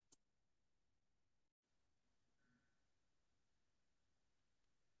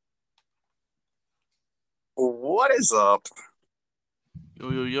What is up? Yo,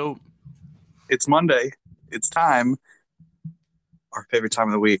 yo, yo. It's Monday. It's time. Our favorite time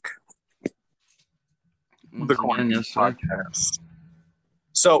of the week, the Once again, Quarantine yes, sir. Podcast.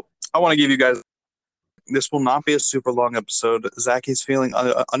 So, I want to give you guys. This will not be a super long episode. Zach is feeling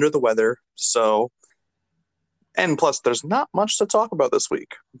under the weather, and plus, there's not much to talk about this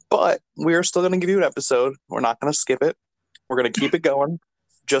week. But we are still going to give you an episode. We're not going to skip it. We're going to keep it going,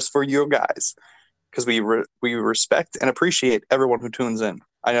 just for you guys, because we respect and appreciate everyone who tunes in.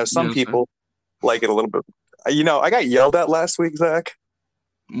 I know some Yes, sir. people like it a little bit. I got yelled at last week, Zach.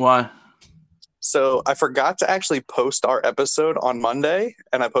 Why? So I forgot to actually post our episode on Monday,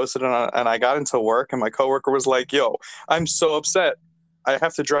 and I posted it and I got into work, and my coworker was like, "Yo, I'm so upset. I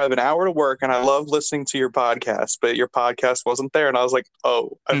have to drive an hour to work, and I love listening to your podcast, but your podcast wasn't there." And I was like,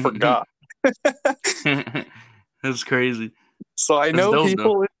 "Oh, I forgot." That's crazy. So I That's know dope, though.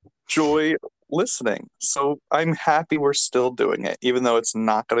 people enjoy listening, so I'm happy we're still doing it, even though it's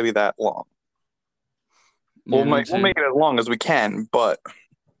not going to be that long. Yeah, me We'll too. make it as long as we can, but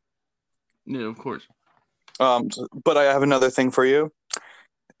Yeah, of course. but I have another thing for you.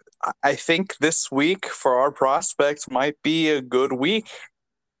 I think this week for our prospects might be a good week.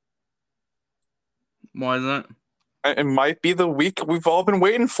 Why is that? It might be the week we've all been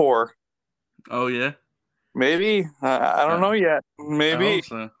waiting for. Oh, yeah? Maybe. I don't Uh, know yet. I Maybe. hope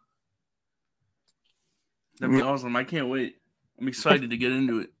so. That'd be awesome. I can't wait. I'm excited to get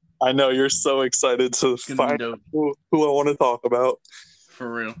into it. I know you're so excited to It's going to be find dope. who I want to talk about.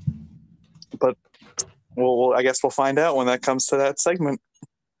 For real. But I guess we'll find out when that comes to that segment.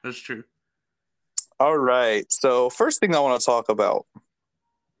 That's true. All right. So first thing I want to talk about,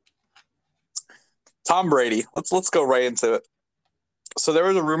 Tom Brady. Let's go right into it. So there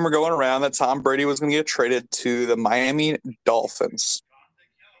was a rumor going around that Tom Brady was going to get traded to the Miami Dolphins.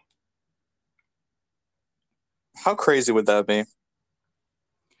 How crazy would that be?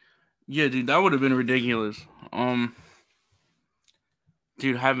 Yeah, dude, that would have been ridiculous.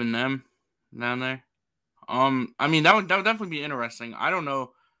 Dude, having them down there. I mean, that would definitely be interesting. I don't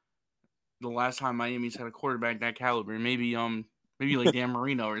know the last time Miami's had a quarterback that caliber. Maybe like Dan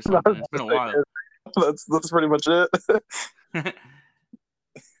Marino or something. It's been a while. That's pretty much it.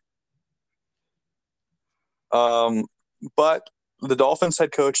 But the Dolphins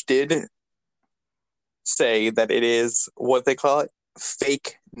head coach did say that it is what they call it,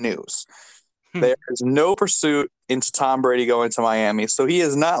 fake news. There is no pursuit into Tom Brady going to Miami, so he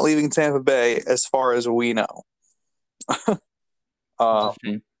is not leaving Tampa Bay as far as we know. It's a uh,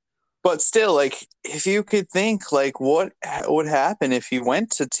 shame. but still, like, if you could think, like, what would happen if he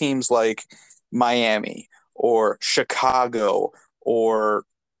went to teams like Miami or Chicago or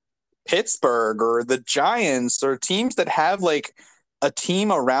Pittsburgh or the Giants or teams that have like a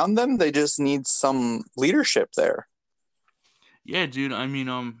team around them? They just need some leadership there. Yeah, dude. I mean,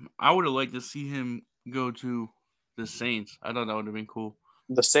 I would have liked to see him go to the Saints. I thought that would have been cool.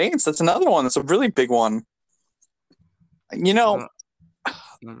 The Saints, that's another one. That's a really big one. You I know, thought that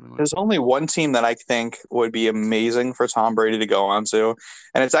would have been like, there's only one team that I think would be amazing for Tom Brady to go on to,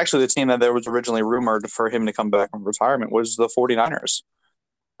 and it's actually the team that there was originally rumored for him to come back from retirement, was the 49ers.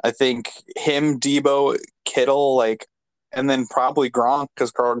 I think him, Debo, Kittle, like, and then probably Gronk,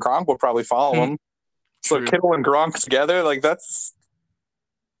 because Gronk would probably follow him. So true. Kittle and Gronk together, like, that's,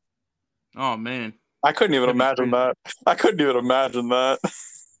 Oh man, I couldn't even that'd be imagine crazy. that. I couldn't even imagine that.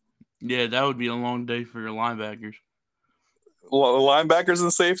 Yeah, that would be a long day for your linebackers. Linebackers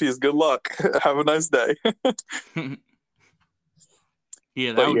and safeties, good luck. Have a nice day.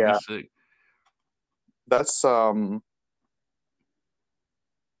 Yeah, that But would be yeah, sick. that's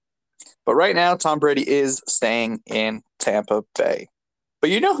but right now Tom Brady is staying in Tampa Bay. But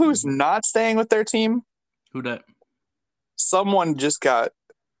you know who's Mhm. not staying with their team? Who that? Someone just got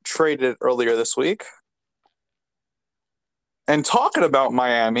traded earlier this week. And talking about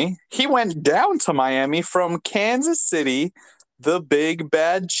Miami, he went down to Miami from Kansas City, the big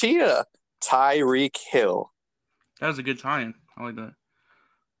bad cheetah, Tyreek Hill. That was a good tie-in. I like that.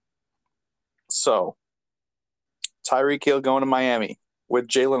 So Tyreek Hill going to Miami with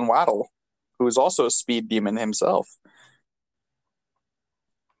Jalen Waddle, who is also a speed demon himself,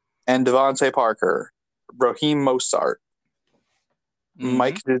 and Devontae Parker, Raheem Mostert, Hmm.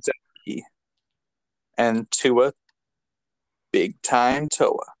 Mike Gesicki, and Tua Big Time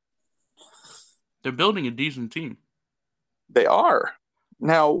Toa. They're building a decent team. They are.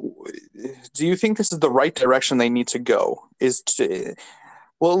 Now, do you think this is the right direction they need to go? Let's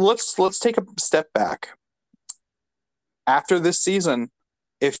take a step back. After this season,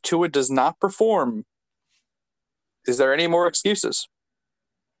 if Tua does not perform, is there any more excuses?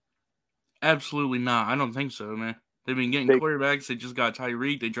 Absolutely not. I don't think so, man. They've been getting They quarterbacks. They just got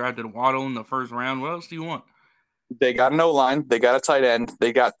Tyreek. They drafted Waddle in the first round. What else do you want? they got an O line, they got a tight end,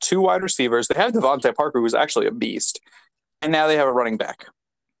 they got two wide receivers. They have Devontae Parker, who's actually a beast, and now they have a running back.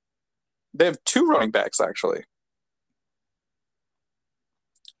 They have two running backs actually.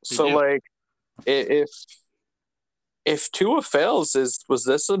 They So do. like, if Tua fails, was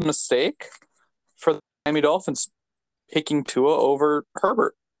this a mistake for the Miami Dolphins picking Tua over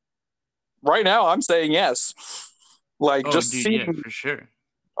Herbert? Right now, I'm saying yes. Like, Oh, just dude, yeah, seeing for sure.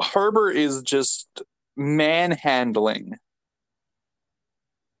 Herbert is just manhandling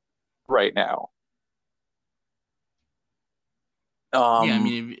right now. Yeah, I Um,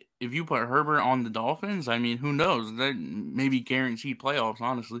 mean, if you put Herbert on the Dolphins, I mean, who knows? That maybe guaranteed playoffs,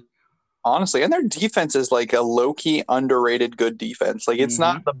 honestly. Honestly, and their defense is like a low key underrated good defense. Like, it's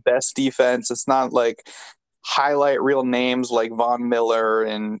not Mm-hmm. the best defense. It's not like highlight real names like Von Miller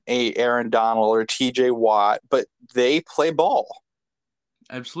and Aaron Donald or TJ Watt, but they play ball.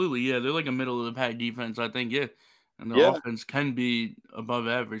 Absolutely, yeah. They're like a middle of the pack defense, I think, yeah. And their Yeah, offense can be above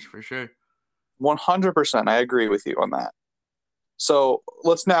average for sure. 100%. I agree with you on that. So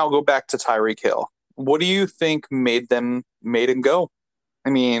let's now go back to Tyreek Hill. What do you think made him go? I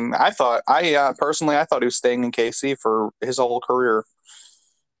mean, I personally I thought he was staying in KC for his whole career.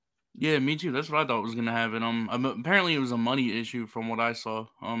 Yeah, me too. That's what I thought was gonna happen. Apparently it was a money issue from what I saw.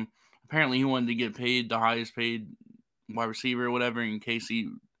 Apparently he wanted to get paid the highest paid wide receiver or whatever, in case he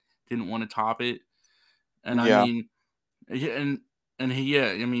didn't want to top it. And I Yeah, mean, and he, yeah,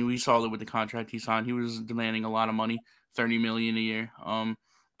 I mean, we saw it with the contract he signed. He was demanding a lot of money, 30 million a year.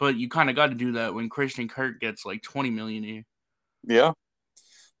 But you kind of got to do that when Christian Kirk gets like 20 million a year. yeah.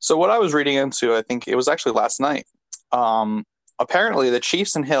 So what I was reading into, I think it was actually last night. Um, Apparently the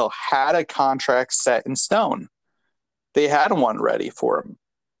Chiefs and Hill had a contract set in stone. They had one ready for him,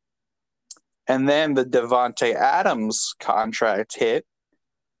 and then the Devonte Adams contract hit,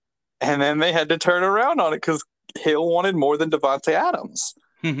 and then they had to turn around on it because Hill wanted more than Devonte Adams.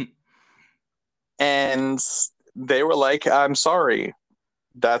 And they were like, I'm sorry,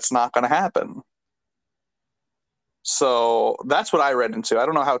 that's not going to happen. So that's what I read into. I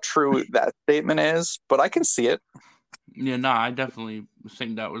don't know how true that statement is, but I can see it. Yeah, nah, I definitely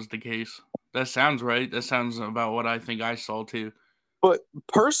think that was the case. That sounds right. That sounds about what I think I saw too. But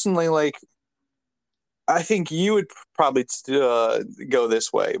personally, like, I think you would probably go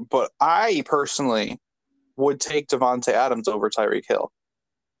this way, but I personally would take Devonte Adams over Tyreek Hill.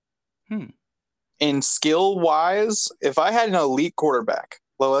 Hmm. In skill wise, if I had an elite quarterback,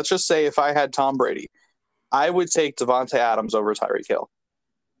 well, let's just say if I had Tom Brady, I would take Devonte Adams over Tyreek Hill.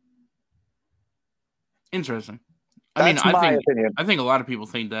 Interesting. I mean, That's my opinion. I think a lot of people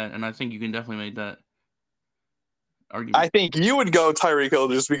think that, and I think you can definitely make that I argument. think you would go Tyreek Hill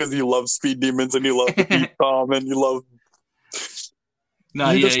just because you love speed demons and you love to beat Tom and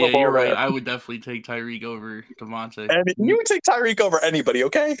No, you yeah, just yeah, love you're all right. that. I would definitely take Tyreek over Devontae. And you would take Tyreek over anybody,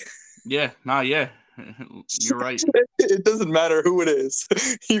 okay? Yeah, nah, yeah, you're right. It doesn't matter who it is.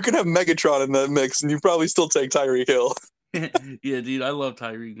 You could have Megatron in that mix, and you probably still take Tyreek Hill. Yeah, dude, I love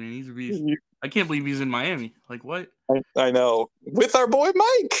Tyreek, man. He's a beast. I can't believe he's in Miami. Like what? I know. With our boy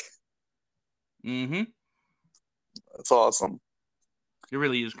Mike. Mm-hmm. That's awesome. It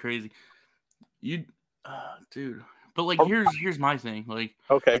really is crazy. You, dude. But like, Oh, here's my thing. Like,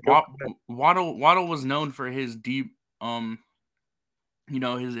 okay, go ahead. Waddle was known for his deep,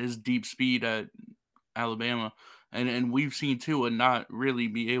 his deep speed at Alabama, and we've seen Tua not really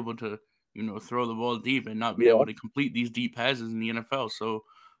be able to, throw the ball deep and not be Yeah. able to complete these deep passes in the NFL. So,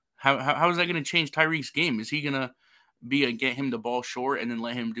 how is that going to change Tyreek's game? Is he gonna get him the ball short and then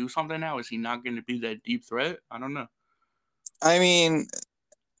let him do something now? Is he not going to be that deep threat? I don't know. I mean,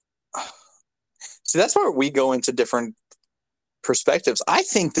 see, that's where we go into different perspectives. I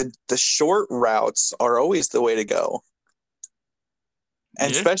think that the short routes are always the way to go.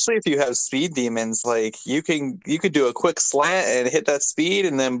 And Yeah, especially if you have speed demons, like you could do a quick slant and hit that speed,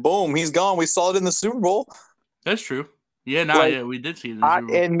 and then boom, he's gone. We saw it in the Super Bowl. that's true. Yeah, nah, Like yeah, we did see it in the Super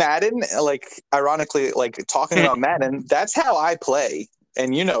Bowl. in Madden, like ironically, like talking about Madden, that's how I play.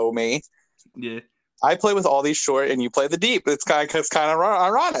 And you know me, Yeah. I play with all these short, and you play the deep. It's kind of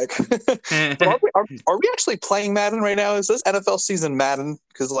ironic. But are we actually playing Madden right now? Is this NFL season Madden?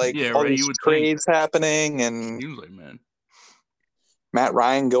 Because like Yeah, all right. You these would think. trades happening, and Seems like, man, Matt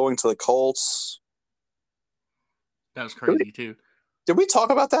Ryan going to the Colts. that was Did we, crazy too. did we talk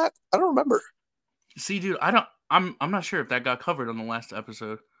about that? I don't remember. See, dude, I don't. I'm not sure if that got covered on the last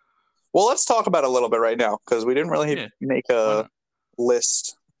episode. Well, let's talk about it a little bit right now because we didn't really Yeah, make why a not?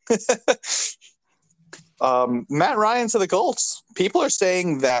 list. Matt Ryan to the Colts. People are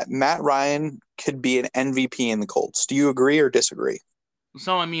saying that Matt Ryan could be an MVP in the Colts. Do you agree or disagree?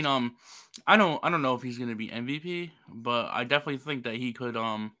 So I mean, I don't know if he's gonna be MVP, but I definitely think that he could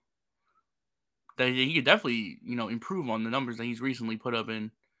definitely improve on the numbers that he's recently put up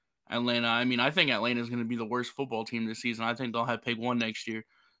in Atlanta. I mean, I think Atlanta is gonna be the worst football team this season. I think they'll have pick one next year.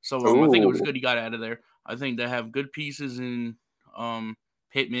 So I think it was Ooh, good he got out of there. I think they have good pieces in um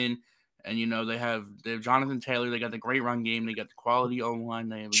Pittman. And they have Jonathan Taylor. They got the great run game. They got the quality O line.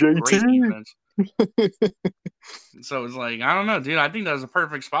 They have a JT. great defense. So it's like I don't know, dude. I think that's a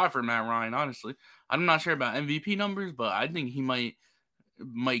perfect spot for Matt Ryan. Honestly, I'm not sure about MVP numbers, but I think he might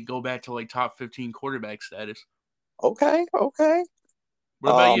go back to like top 15 quarterback status. Okay, okay.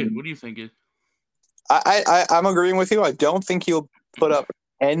 What about you? Um, What do you think? I'm agreeing with you. I don't think he'll put up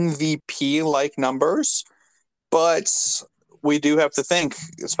MVP like numbers, but we do have to think,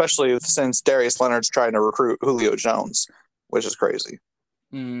 especially since Darius Leonard's trying to recruit Julio Jones, which is crazy.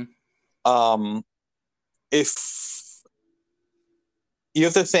 Mm, Um, if you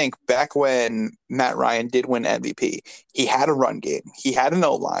have to think back when Matt Ryan did win MVP, he had a run game, he had an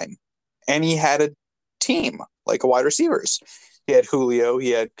O line, and he had a team like a wide receivers. He had Julio.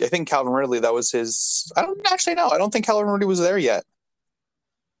 He had, I think, Calvin Ridley. That was his. I don't actually know. I don't think Calvin Ridley was there yet.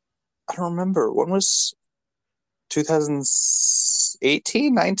 I don't remember. When was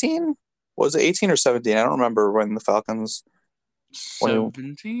 2018, 19? Was it 18 or 17? I don't remember when the Falcons. When he,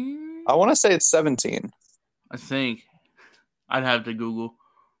 17? I want to say it's 17. I think I'd have to Google.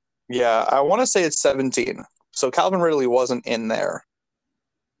 Yeah, I want to say it's 17. So Calvin Ridley wasn't in there.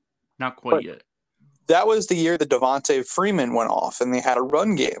 Not quite But yet. that was the year that Devontae Freeman went off and they had a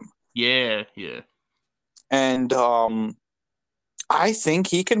run game. Yeah, yeah. And I think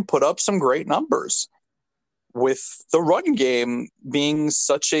he can put up some great numbers with the run game being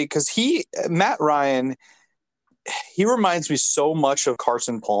such a, because Matt Ryan, he reminds me so much of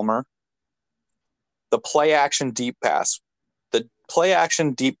Carson Palmer, the play action deep pass, the play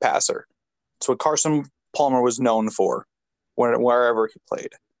action deep passer. It's what Carson Palmer was known for wherever he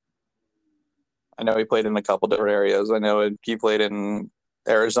played. I know he played in a couple different areas. I know he played in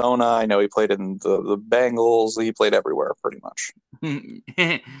Arizona. I know he played in the Bengals. He played everywhere pretty much.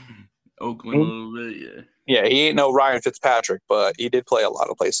 Oakland a little bit, yeah. Yeah, he ain't no Ryan Fitzpatrick, but he did play a lot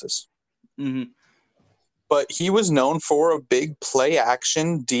of places. Mm-hmm. But he was known for a big play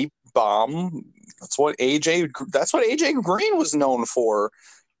action deep bomb. That's what AJ Green was known for.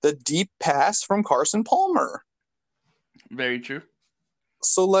 The deep pass from Carson Palmer. Very true.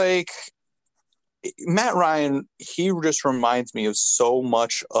 So like Matt Ryan, he just reminds me of so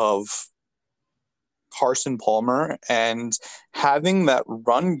much of Carson Palmer, and having that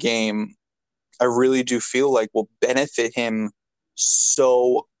run game, I really do feel like will benefit him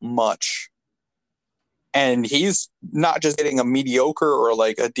so much. And he's not just getting a mediocre or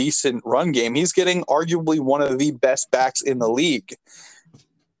like a decent run game. He's getting arguably one of the best backs in the league.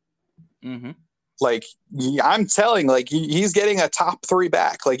 Mm-hmm. Like I'm telling, like he's getting a top three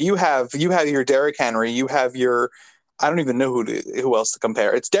back. Like you have your Derrick Henry, you have your, I don't even know who else to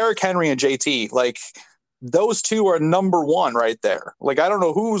compare. It's Derrick Henry and JT. Like those two are number one right there. Like I don't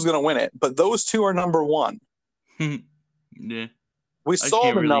know who's gonna win it, but those two are number one. Yeah, We I saw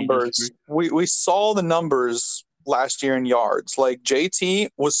can't the really numbers. disagree. We saw the numbers last year in yards. Like JT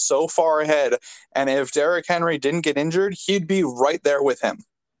was so far ahead, and if Derrick Henry didn't get injured, he'd be right there with him.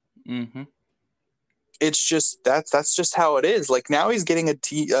 Mm-hmm. It's just that's just how it is. Like now he's getting and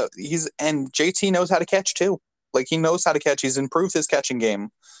JT knows how to catch too. Like he knows how to catch. He's improved his catching game.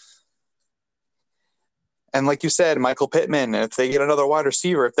 And like you said, Michael Pittman, if they get another wide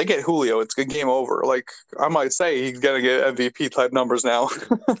receiver, if they get Julio, it's good game over. Like I might say he's gonna get MVP type numbers now.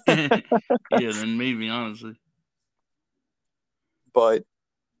 Yeah, then maybe honestly. But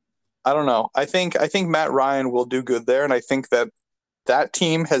I don't know. I think Matt Ryan will do good there, and I think that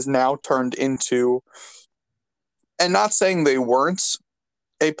team has now turned into, and not saying they weren't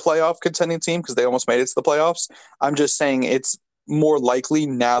a playoff contending team because they almost made it to the playoffs. I'm just saying it's more likely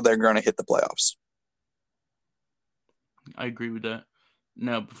now they're going to hit the playoffs. I agree with that.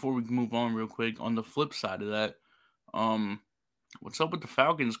 Now, before we move on real quick, on the flip side of that, um, what's up with the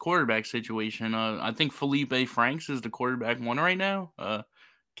Falcons quarterback situation? I think Felipe Franks is the quarterback one right now.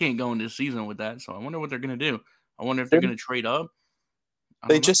 Can't go into the season with that, so I wonder what they're gonna do. I wonder if they're gonna trade up. I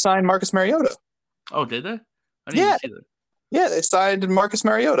They don't know. just signed Marcus Mariota. Oh, did they? I didn't even Yeah, see that. yeah, they signed Marcus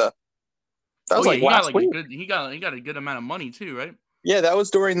Mariota. That Oh was yeah, like he got last like a week. good. He got a good amount of money too, right? Yeah, that was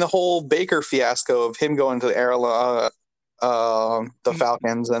during the whole Baker fiasco of him going to the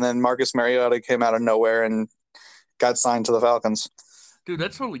Falcons, and then Marcus Mariota came out of nowhere and got signed to the Falcons. Dude,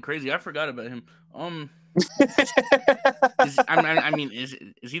 that's totally crazy. I forgot about him. I mean, is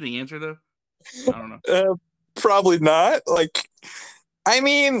he the answer though? I don't know. Probably not. Like, I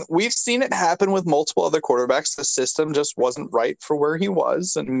mean, we've seen it happen with multiple other quarterbacks. The system just wasn't right for where he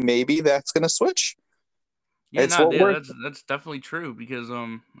was, and maybe that's going to switch. Yeah, It's no, what yeah, we're. that's definitely true because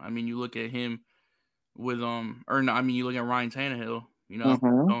I mean, you look at him with or no, I mean, you look at Ryan Tannehill,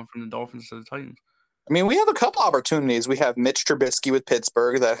 Mhm. going from the Dolphins to the Titans. I mean, we have a couple opportunities. We have Mitch Trubisky with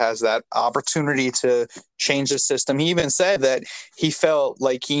Pittsburgh that has that opportunity to change the system. He even said that he felt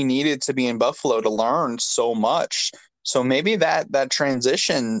like he needed to be in Buffalo to learn so much. So maybe that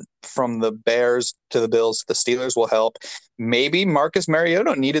transition from the Bears to the Bills to the Steelers will help. Maybe Marcus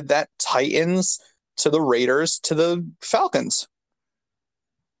Mariota needed that Titans to the Raiders to the Falcons.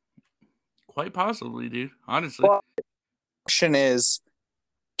 Quite possibly, dude. Honestly, But the question is,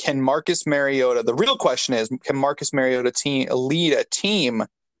 can Marcus Mariota? The real question is, can Marcus Mariota lead a team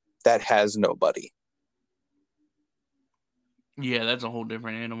that has nobody? yeah, that's a whole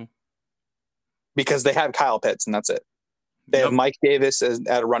different animal. Because they have Kyle Pitts and that's it. They have Yep, Mike Davis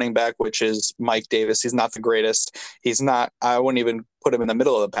at a running back, which is Mike Davis. He's not the greatest. He's not. I wouldn't even put him in the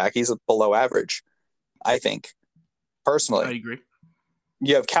middle of the pack. He's below average, I think, I personally. agree.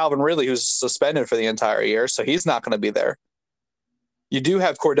 You have Calvin Ridley, who's suspended for the entire year, so he's not going to be there. You do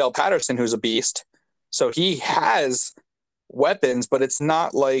have Cordell Patterson, who's a beast, so he has weapons, but it's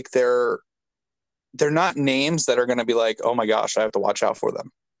not like they're not names that are going to be like, oh my gosh, I have to watch out for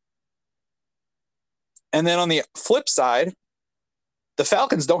them. And then on the flip side, the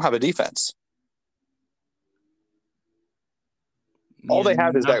Falcons don't have a defense. All Yeah, they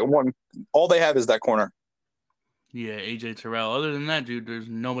have is no, that one. All they have is that corner. yeah, AJ Terrell. Other than that, dude, there's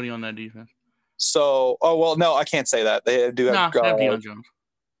nobody on that defense. So, oh well, no, I can't say that. They do have. Nah, they have Deion Jones,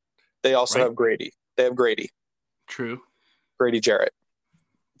 They also right? have Grady. They have True. Grady Jarrett.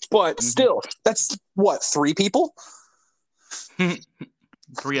 But Mm-hmm. still, that's what, three people. 3 out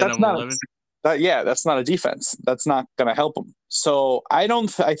That's of not. 11. Yeah, that's not a defense. That's not going to help them. So I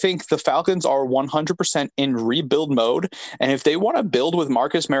don't. I think the Falcons are 100% in rebuild mode, and if they want to build with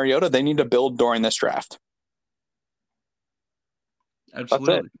Marcus Mariota, they need to build during this draft. That's it.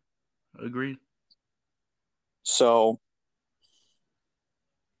 Absolutely. Agreed. So,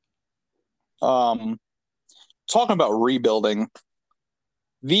 um, talking about rebuilding,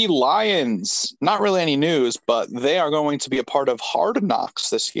 the Lions, not really any news, but they are going to be a part of Hard Knocks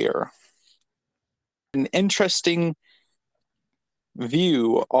this year. An interesting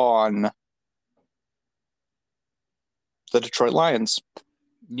view on the Detroit Lions.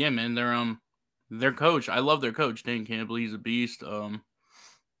 Yeah, man, their coach. I love their coach, Dan Campbell. He's a beast. I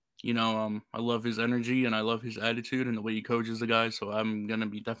love his energy and I love his attitude and the way he coaches the guys. So I'm gonna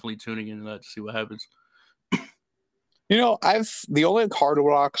be definitely tuning into that to see what happens. You know, I've the only Hard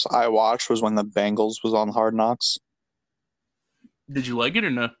Knocks I watched was when the Bengals was on Hard Knocks. Did you like it or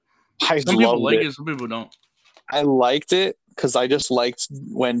no? I Some people loved like it. it, some people don't. I liked it because I just liked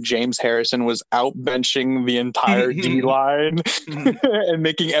when James Harrison was out benching the entire D line and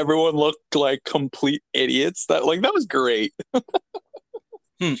making everyone look like complete idiots. That was great.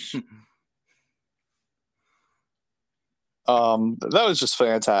 That was just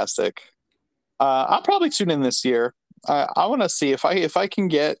fantastic. I'll probably tune in this year. I want to see if I can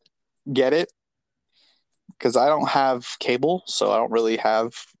get it because I don't have cable, so I don't really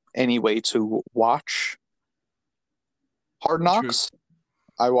have any way to watch Hard True. Knocks.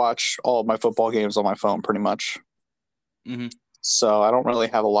 I watch all of my football games on my phone pretty much, Hmm. so I don't really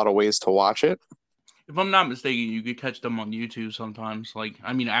have a lot of ways to watch it. If I'm not mistaken, you could catch them on YouTube sometimes. Like,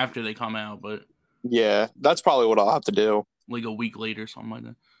 I mean, after they come out, but Yeah, that's probably what I'll have to do. like a week later, something like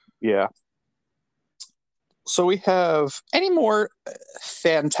that. Yeah. So we have any more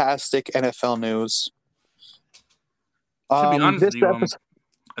fantastic NFL news? To be honest with This you, episode.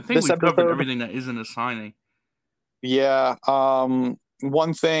 I think This we've covered episode. everything that isn't a signing. Yeah.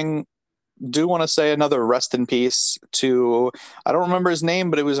 One thing. Do want to say another rest in peace to, I don't remember his name,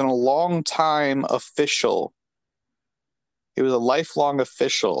 but it was a long time official. He was a lifelong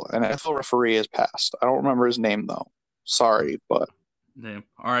official. An NFL referee has passed. I don't remember his name though. Sorry, but Damn.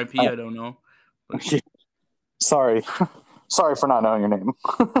 R.I.P. I don't know. But sorry. Sorry for not knowing your name.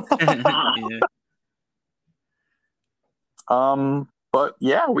 yeah. But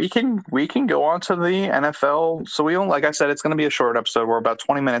yeah, we can go on to the NFL. So we don't, like I said, it's going to be a short episode. We're about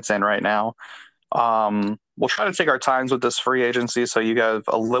 20 minutes in right now. We'll try to take our times with this free agency, so you guys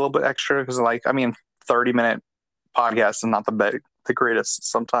a little bit extra because, 30-minute podcast is not the greatest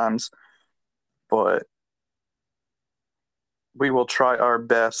sometimes, but we will try our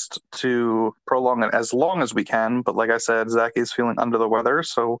best to prolong it as long as we can. But like I said, Zach is feeling under the weather,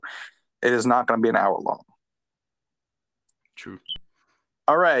 so it is not going to be an hour long. True.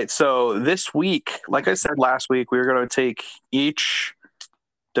 All right. So this week, like I said last week, we were going to take each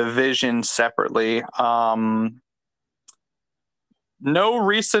division separately. No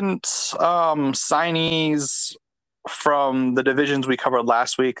recent signees from the divisions we covered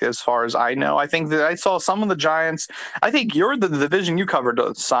last week, as far as I know. I think that I saw some of the Giants. I think you're the division you covered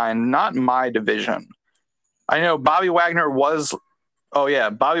to sign, not my division. I know Bobby Wagner was. Oh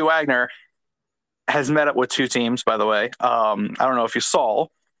yeah, Bobby Wagner has met up with two teams. By the way, I don't know if you saw.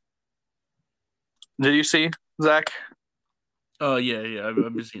 Did you see, Zach? Oh yeah. I've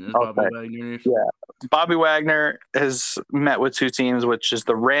been seeing this Bobby Okay. Wagner news. Yeah. Bobby Wagner has met with two teams, which is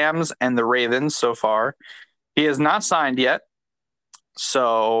the Rams and the Ravens so far. He has not signed yet.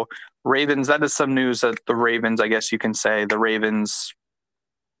 So, Ravens, that is some news that the Ravens, I guess you can say, the Ravens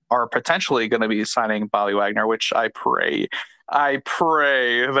are potentially going to be signing Bobby Wagner, which I pray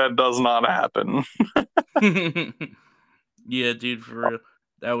that does not happen. Yeah, dude, for real.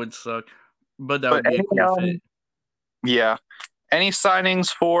 That would suck. But that But would be a cool fit. yeah. Any signings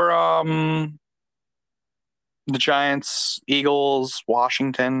for the Giants, Eagles,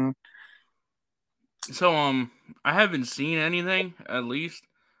 Washington? So I haven't seen anything at least,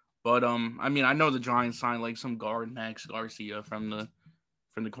 but I mean I know the Giants signed like some guard Max Garcia from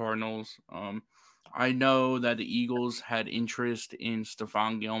the Cardinals. I know that the Eagles had interest in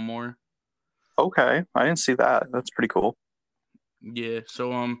Stephon Gilmore. Okay, I didn't see that. That's pretty cool. Yeah,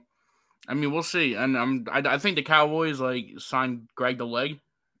 so I mean we'll see, and I think the Cowboys like signed Greg the Leg,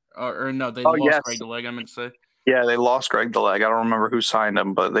 or no, they Oh lost Greg yes, the Leg. I meant to say, yeah, they lost Greg the Leg. I don't remember who signed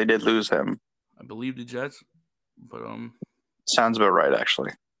him, but they did lose him. I believe the Jets, but Sounds about right,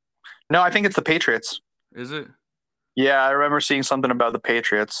 actually. No, I think it's the Patriots. is it? Yeah, I remember seeing something about the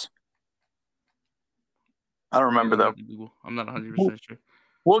Patriots. I don't Yeah, remember I'm though. about to Google. I'm not 100% sure.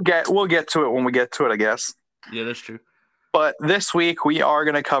 We'll get to it when we get to it, I guess. Yeah, that's true. But this week we are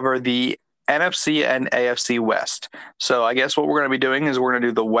going to cover the NFC and AFC West. So I guess what we're going to be doing is we're going to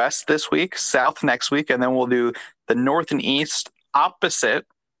do the West this week, South next week, and then we'll do the North and East opposite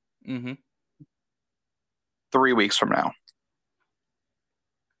Mm-hmm. 3 weeks from now.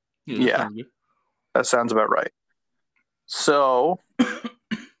 Yeah, that Yeah, sounds good. that sounds about right. So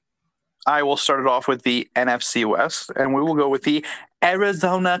I will start it off with the NFC West, and we will go with the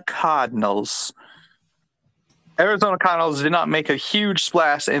Arizona Cardinals. Arizona Cardinals did not make a huge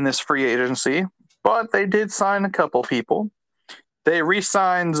splash in this free agency, but they did sign a couple people. They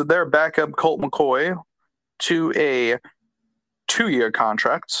re-signed their backup Colt McCoy to a 2-year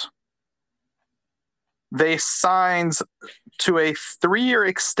contract. They signed to a 3-year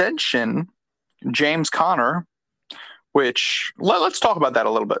extension James Conner, which let's talk about that a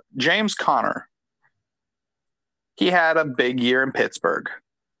little bit. James Conner, he had a big year in Pittsburgh.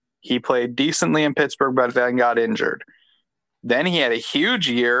 He played decently in Pittsburgh, but then got injured. Then he had a huge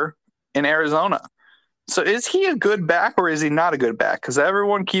year in Arizona. So is he a good back or is he not a good back? Because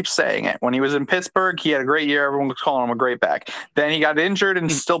everyone keeps saying it. When he was in Pittsburgh, he had a great year. Everyone was calling him a great back. Then he got injured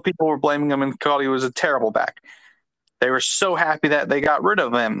and still people were blaming him and thought he was a terrible back. They were so happy that they got rid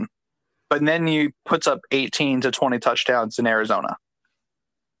of him. But then he puts up 18 to 20 touchdowns in Arizona.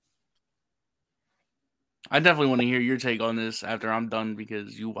 I definitely want to hear your take on this after I'm done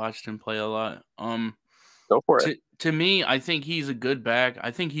because you watched him play a lot. Go for it. To me, I think he's a good back.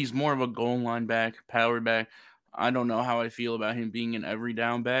 I think he's more of a goal line back, power back. I don't know how I feel about him being an every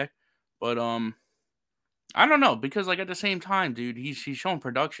down back, but I don't know because like at the same time, dude, he's showing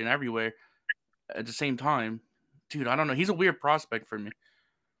production everywhere at the same time. Dude, I don't know. He's a weird prospect for me.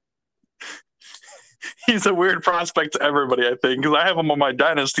 He's a weird prospect to everybody, I think, because I have him on my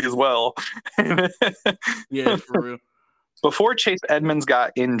dynasty as well. Yeah, for real. Before Chase Edmonds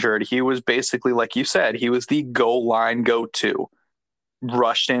got injured, he was basically, like you said, he was the goal line go-to.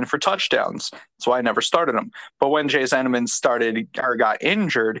 Rushed in for touchdowns. That's why I never started him. But when Chase Edmonds started or got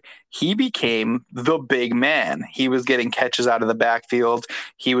injured, he became the big man. He was getting catches out of the backfield.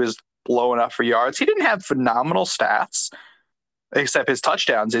 He was blowing up for yards. He didn't have phenomenal stats, except his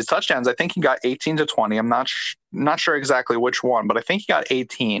touchdowns. His touchdowns, I think he got 18 to 20. I'm not sure exactly which one, but I think he got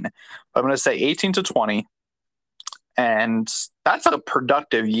 18. I'm going to say 18 to 20. And that's a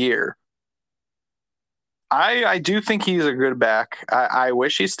productive year. I do think he's a good back. I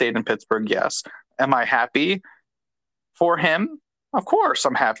wish he stayed in Pittsburgh, yes. Am I happy for him? Of course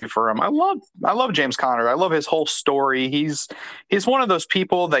I'm happy for him. I love James Conner. I love his whole story. He's one of those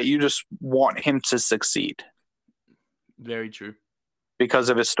people that you just want him to succeed Very true. because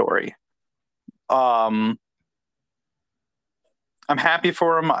of his story. I'm happy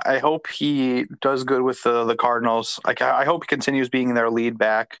for him. I hope he does good with the Cardinals. Like I hope he continues being their lead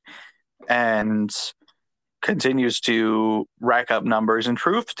back. and continues to rack up numbers and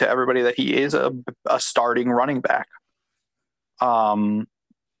prove to everybody that he is a starting running back. Um,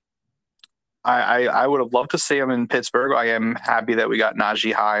 I would have loved to see him in Pittsburgh. I am happy that we got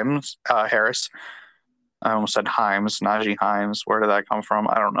Najee Harris. I almost said Himes, Najee Himes. Where did that come from?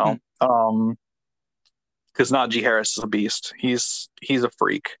 I don't know. Hmm. Because Najee Harris is a beast. He's a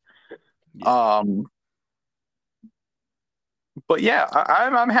freak. Yeah. Um, but yeah,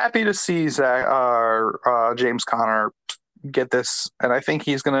 I'm happy to see James Conner get this, and I think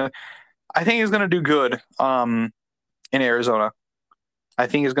he's gonna do good in Arizona. I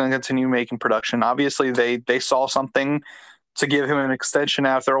think he's going to continue making production. Obviously, they saw something to give him an extension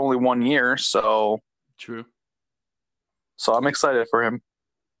after only 1 year, True. so I'm excited for him.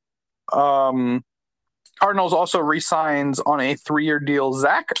 Um, Cardinals also re-signs on a 3-year deal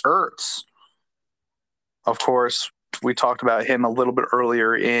Zach Ertz. Of course, we talked about him a little bit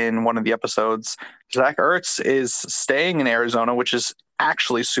earlier in one of the episodes. Zach Ertz is staying in Arizona, which is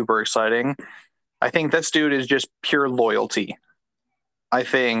actually super exciting. I think this dude is just pure loyalty. I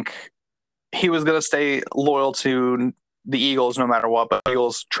think he was going to stay loyal to the Eagles no matter what, but the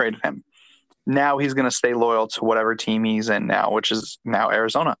Eagles traded him. Now he's going to stay loyal to whatever team he's in now, which is now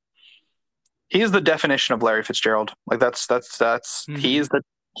Arizona. He is the definition of Larry Fitzgerald. Like that's he's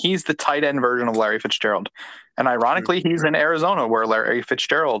the tight end version of Larry Fitzgerald. And True. ironically, he's in Arizona where Larry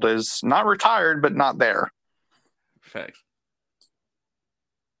Fitzgerald is not retired but not there. Facts.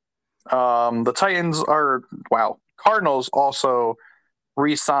 The Titans are wow. Cardinals also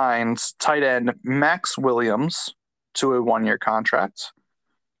re-signs tight end Max Williams to a 1-year contract.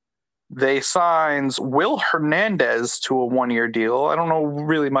 They signs Will Hernandez to a 1-year deal. I don't know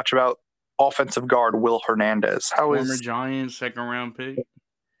really much about offensive guard Will Hernandez. How Former Giants second round pick.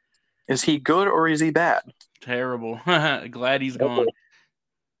 is he good or is he bad? Terrible. Glad he's gone.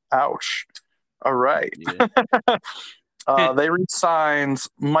 Ouch. All right. Yeah. They re-signs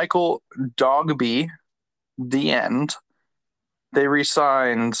Michael Dogby, the end. They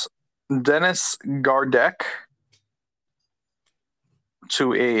re-signed Dennis Gardeck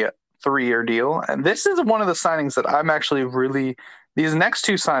to a 3-year deal. And this is one of the signings that I'm actually really these next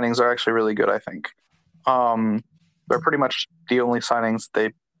two signings are actually really good, I think. They're pretty much the only signings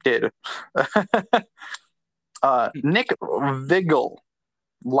they did. Nick Vigil,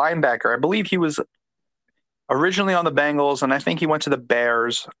 linebacker. I believe he was originally on the Bengals, and I think he went to the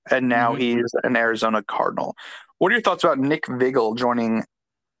Bears, and now Hmm. he's an Arizona Cardinal. What are your thoughts about Nick Vigil joining,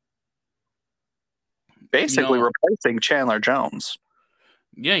 You basically know, replacing Chandler Jones?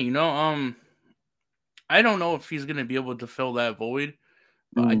 yeah, I don't know if he's gonna be able to fill that void,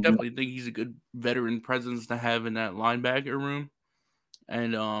 but I Mm, definitely think he's a good veteran presence to have in that linebacker room.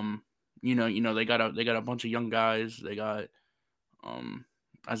 And they got a bunch of young guys. They got um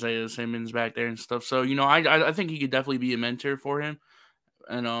Isaiah Simmons back there and stuff. So I think he could definitely be a mentor for him.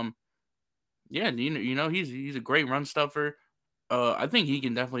 And yeah, he's a great run stuffer. I think he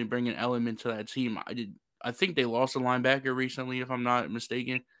can definitely bring an element to that team. I think they lost a linebacker recently, if I'm not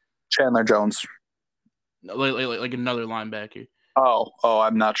mistaken. Chandler Jones. Like another linebacker.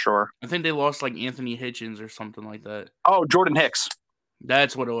 I'm not sure. I think they lost like Anthony Hitchens or something like that. Oh, Jordan Hicks.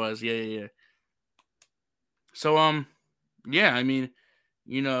 That's what it was. Yeah, yeah, yeah. So yeah, I mean,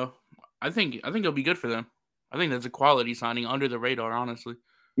 you know, I think it'll be good for them. I think that's a quality signing under the radar, honestly.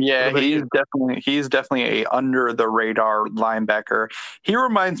 What Yeah, about you? he's definitely a under the radar linebacker. He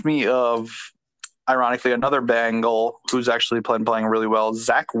reminds me of, ironically, another Bengal who's actually playing really well,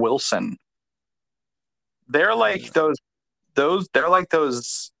 Zach Wilson. They're like those. They're like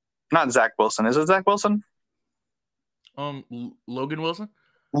those. Not Zach Wilson. Is it Zach Wilson? Logan Wilson.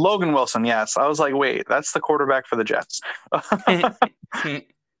 Logan Wilson. Yes. I was like, wait, that's the quarterback for the Jets.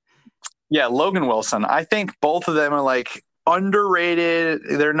 Yeah, Logan Wilson. I think both of them are like underrated.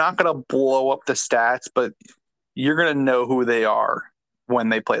 They're not going to blow up the stats, but you're going to know who they are when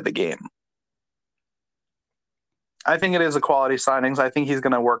they play the game. I think it is a quality signings. I think he's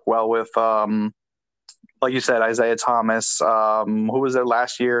going to work well with, like you said, Isaiah Thomas. Who was there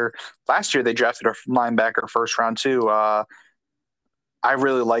last year? Last year they drafted a linebacker first round too. I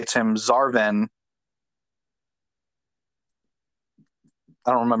really liked him, Zarvin. I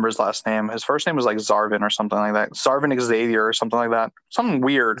don't remember his last name. His first name was like Zarvin or something like that. Zarvin Xavier or something like that. Something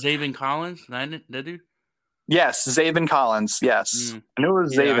weird. Zaven Collins, that dude. Yes, Zaven Collins. Yes, Mm. I knew it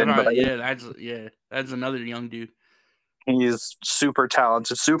was Yeah, Zaven, but that's another young dude. he's super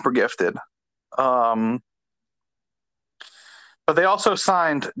talented, super gifted. Um, but they also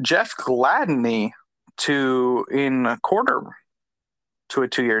signed Jeff Gladney to in a quarter to a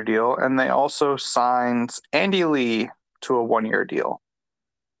 2-year deal, and they also signed Andy Lee to a 1-year deal.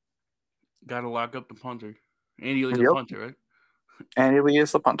 Got to lock up the punter. Andy Lee's a Yep. punter, right? Andy Lee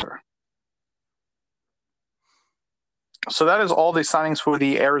is the punter. So that is all the signings for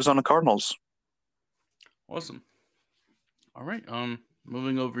the Arizona Cardinals. Awesome. All right.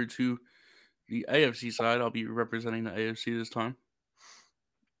 Moving over to the AFC side, I'll be representing the AFC this time.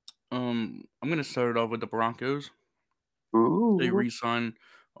 I'm gonna start it off with the Broncos. They Ooh. re-sign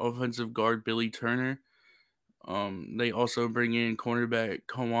offensive guard Billy Turner. They also bring in cornerback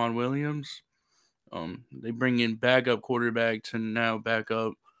Kawan Williams. They bring in backup quarterback to now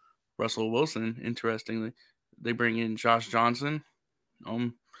backup Russell Wilson. Interestingly, they bring in Josh Johnson.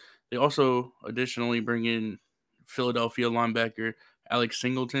 They also additionally bring in Philadelphia linebacker Alex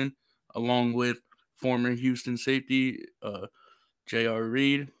Singleton, along with former Houston safety J.R.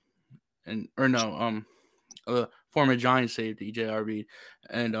 Reed, former Giants safety J.R. Reed,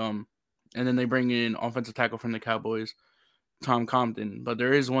 and then they bring in offensive tackle from the Cowboys Tom Compton. But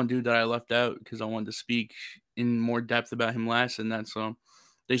there is one dude that I left out because I wanted to speak in more depth about him last, and that's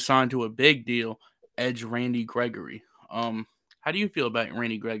they signed to a big deal edge Randy Gregory. How do you feel about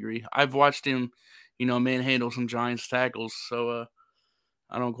Randy Gregory? I've watched him, manhandle some Giants tackles, so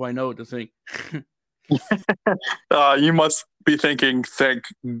I don't quite know what to think. You must be thinking, thank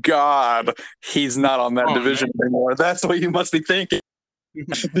God he's not on that division anymore. That's what you must be thinking.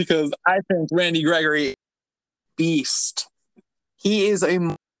 Because I think Randy Gregory, beast. He is a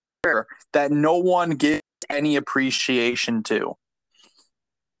monster that no one gives any appreciation to.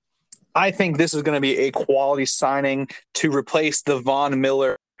 I think this is going to be a quality signing to replace the Von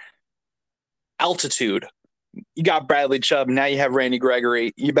Miller altitude. You got Bradley Chubb. Now you have Randy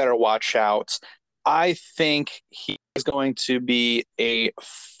Gregory. You better watch out. I think he is going to be a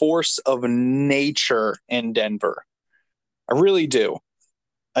force of nature in Denver. I really do.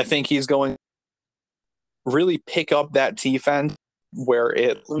 I think he's going to really pick up that defense where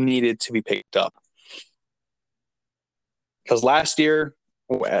it needed to be picked up. Because last year,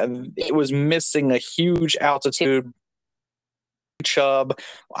 it was missing a huge altitude. Chubb.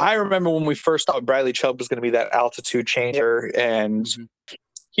 I remember when we first thought Bradley Chubb was going to be that altitude changer, and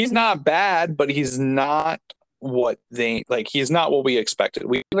he's not bad, but he's not what he's not what we expected.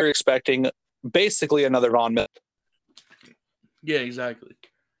 We were expecting basically another Von Miller. Yeah, exactly.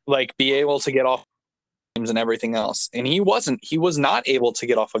 Be able to get off teams and everything else. And he wasn't. He was not able to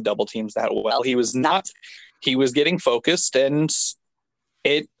get off of double teams that well. He was not. He was getting focused, and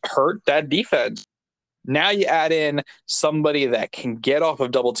it hurt that defense. Now you add in somebody that can get off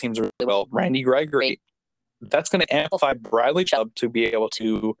of double teams really well, Randy Gregory. That's going to amplify Bradley Chubb to be able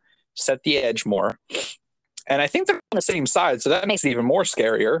to set the edge more. And I think they're on the same side, so that makes it even more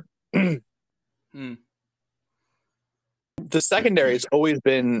scarier. The secondary has always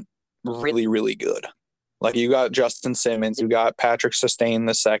been really, really good. You got Justin Simmons, you got Patrick Surtain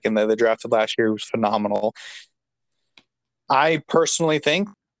the second that they drafted last year, who was phenomenal. I personally think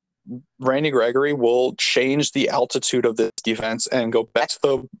Randy Gregory will change the altitude of this defense and go back to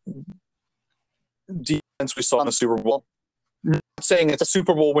the defense we saw in the Super Bowl. I'm not saying it's a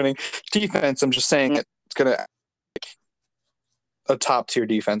Super Bowl winning defense. I'm just saying it's going to a top tier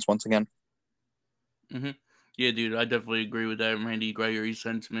defense once again. Mm-hmm. Yeah, dude, I definitely agree with that Randy Gregory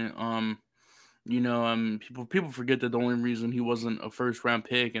sentiment. People forget that the only reason he wasn't a first round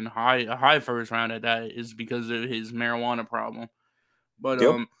pick and a high first round at that is because of his marijuana problem. But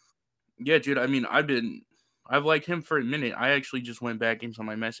yeah, dude, I mean, I've liked him for a minute. I actually just went back into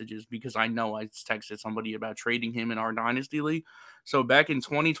my messages because I know I texted somebody about trading him in our Dynasty League. So back in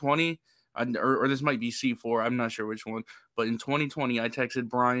 2020, or this might be C4, I'm not sure which one, but in 2020, I texted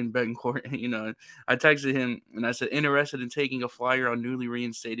Brian Betancourt, I texted him and I said, interested in taking a flyer on newly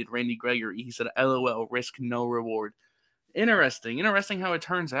reinstated Randy Gregory. He said, LOL, risk no reward. Interesting how it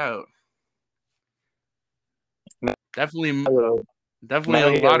turns out. Definitely a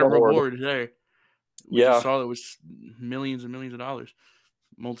lot of reward there. We just saw it was millions and millions of dollars,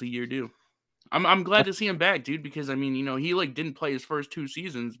 multi-year deal. I'm glad to see him back, dude, because I mean, he didn't play his first 2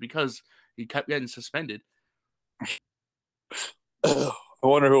 seasons because he kept getting suspended. I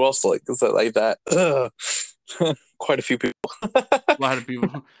wonder who else is like that. Quite a few people. A lot of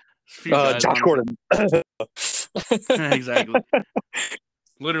people. Few guys, Josh Gordon. Exactly.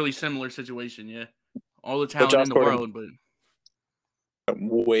 Literally similar situation, yeah. All the talent in the world, but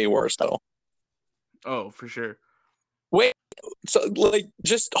way worse though. Oh, for sure. Wait, so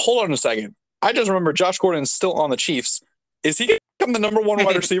just hold on a second. I just remember Josh Gordon is still on the Chiefs. Is he going to become the number 1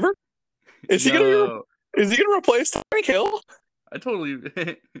 wide receiver? Is he going to replace Tyreek Hill? I totally.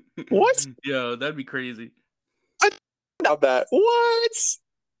 What? Yeah, that'd be crazy. I doubt that. What?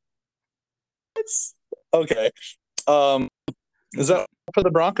 Okay. Is that for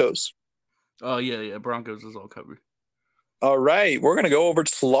the Broncos? Oh yeah. Broncos is all covered. All right, we're gonna go over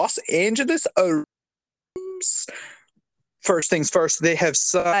to Los Angeles Rams. First things first, they have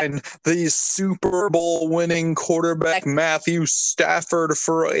signed the Super Bowl winning quarterback Matthew Stafford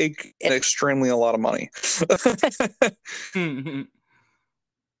for an extremely a lot of money.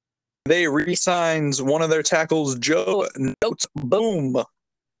 They re-signed one of their tackles, Joe Notes Boom.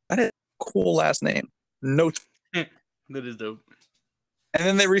 That is a cool last name. Notes. That is dope. And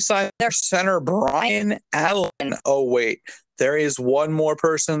then they re-signed their center, Brian Allen. Oh, wait. There is one more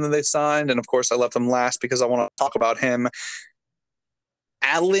person that they signed, and of course I left them last because I want to talk about him.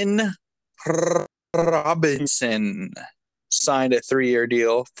 Allen Robinson signed a 3-year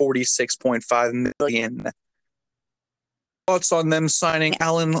deal, $46.5 million. Thoughts on them signing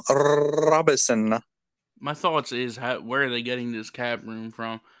Allen Robinson? My thoughts is where are they getting this cap room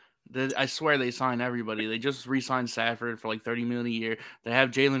from? I swear they sign everybody. They just re-signed Stafford for like $30 million a year. They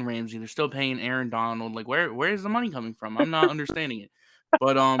have Jalen Ramsey. They're still paying Aaron Donald. Like where is the money coming from? I'm not understanding it.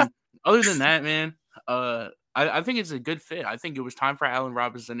 But other than that, man, I think it's a good fit. I think it was time for Allen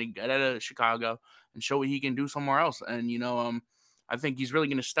Robinson to get out of Chicago and show what he can do somewhere else. And I think he's really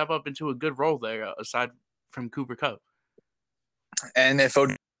going to step up into a good role there, aside from Cooper Kupp. And if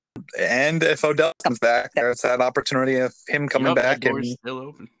Odell comes back, there's that opportunity of him coming back. That door's still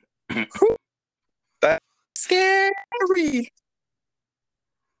open. That's scary.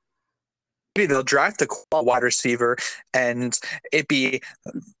 Maybe they'll draft a wide receiver, and it be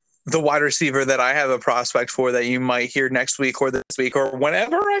the wide receiver that I have a prospect for that you might hear next week or this week or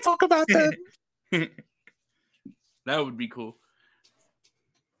whenever I talk about that. That would be cool.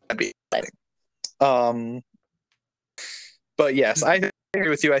 That'd be exciting. But yes, I agree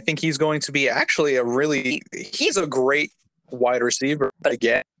with you. I think he's going to be actually he's a great wide receiver. But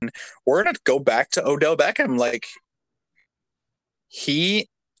again, we're going to go back to Odell Beckham. Like, he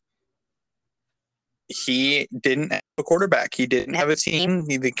didn't have a quarterback. He didn't have a team.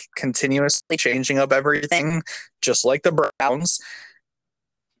 He was continuously changing up everything, just like the Browns.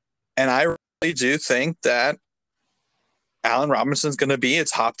 And I really do think that Allen Robinson's going to be a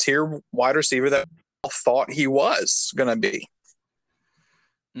top-tier wide receiver that I thought he was going to be.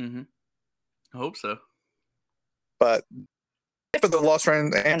 Mm-hmm. I hope so. But for the Los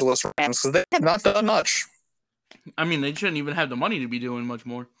Angeles Rams, because they have not done much. I mean, they shouldn't even have the money to be doing much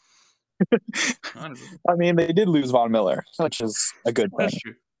more. Honestly. I mean, they did lose Von Miller, which is a good thing. That's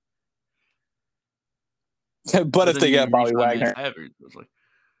true. But if they get Bobby Wagner.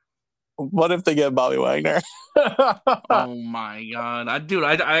 What if they get Bobby Wagner? Oh my god.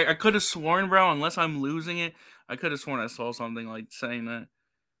 I could have sworn, bro, unless I'm losing it, I could have sworn I saw something like saying that.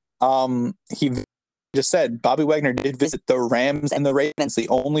 He just said Bobby Wagner did visit the Rams and the Ravens, the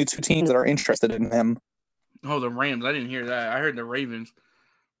only two teams that are interested in him. Oh, the Rams. I didn't hear that. I heard the Ravens.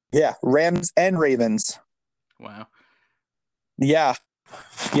 Yeah, Rams and Ravens. Wow. Yeah.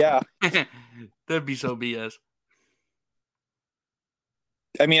 That'd be so BS.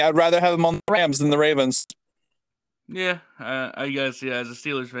 I mean, I'd rather have him on the Rams than the Ravens. Yeah, I guess, yeah, as a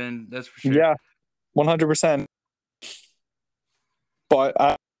Steelers fan, that's for sure. Yeah, 100%. But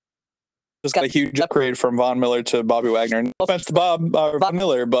I just got a huge upgrade from Von Miller to Bobby Wagner. No offense to Von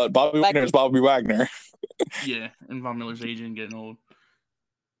Miller, but Bobby Wagner is Bobby Wagner. Yeah, and Von Miller's aging, getting old.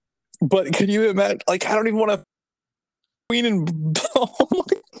 But could you imagine? Like, I don't even want to. Queen and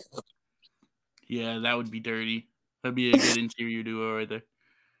yeah, that would be dirty. That'd be a good interior duo right there.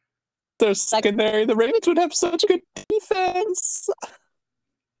 Their secondary, the Ravens would have such good defense.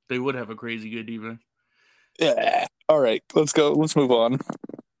 They would have a crazy good defense. Yeah. All right, let's go. Let's move on.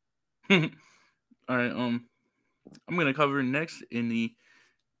 All right. I'm gonna cover next in the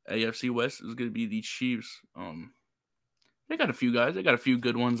AFC West is gonna be the Chiefs. They got a few guys. They got a few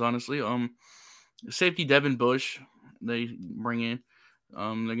good ones, honestly. Safety Devin Bush. They bring in.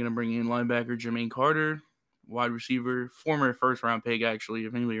 They're gonna bring in linebacker Jermaine Carter, wide receiver, former first-round pick, actually,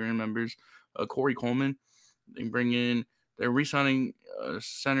 if anybody remembers, Corey Coleman. They bring in. They're re-signing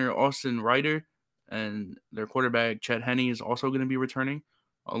center Austin Ryder, and their quarterback Chad Henne is also going to be returning.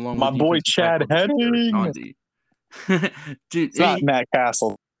 Along my with boy Chad Henne. Dude, it's not Matt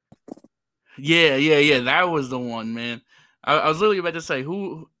Castle. Yeah. That was the one, man. I was literally about to say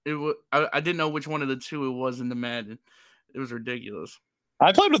who it was. I didn't know which one of the two it was in the Madden. It was ridiculous.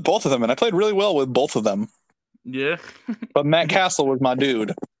 I played with both of them, and I played really well with both of them. Yeah. But Matt Castle was my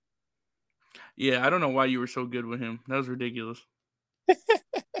dude. Yeah, I don't know why you were so good with him. That was ridiculous.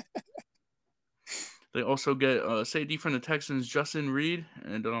 They also get safety from the Texans, Justin Reed,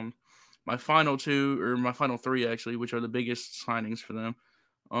 and my final three, actually, which are the biggest signings for them.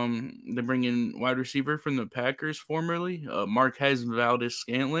 They bring in wide receiver from the Packers formerly, Marquez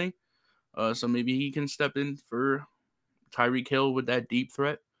Valdez-Scantling. So maybe he can step in for Tyreek Hill with that deep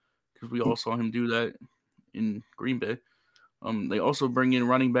threat, because we all saw him do that in Green Bay. They also bring in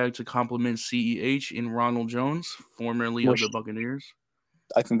running back to complement CEH in Ronald Jones, formerly of Which the Buccaneers.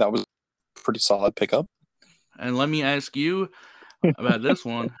 I think that was a pretty solid pickup. And let me ask you about this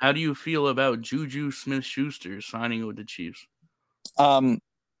one. How do you feel about Juju Smith-Schuster signing with the Chiefs? Um,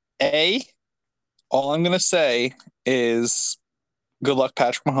 A, all I'm gonna say is good luck,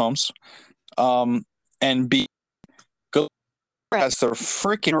 Patrick Mahomes. And B, good luck has to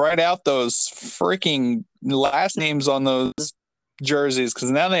freaking write out those freaking last names on those jerseys,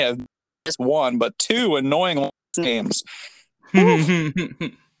 because now they have just one, but two annoying last names.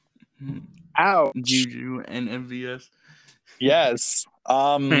 Ouch. Juju and MVS. Yes.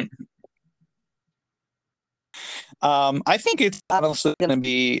 I think it's honestly going to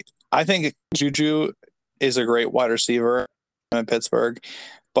be. I think Juju is a great wide receiver in Pittsburgh,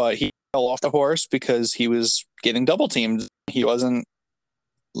 but he fell off the horse because he was getting double teamed. He wasn't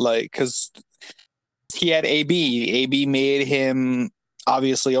because he had AB. AB made him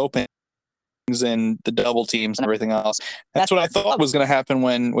obviously open and the double teams and everything else. That's what I thought was going to happen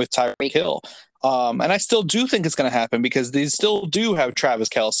with Tyreek Hill. And I still do think it's going to happen because they still do have Travis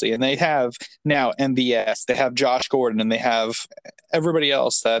Kelce, and they have now MBS, they have Josh Gordon, and they have everybody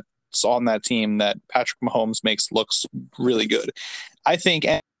else that's on that team that Patrick Mahomes looks really good. I think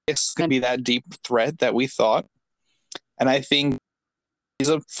it's going to be that deep threat that we thought. And I think he's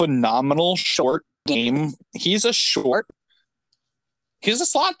a phenomenal short game. He's a slot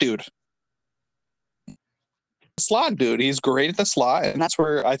dude. Slot dude. He's great at the slot, and that's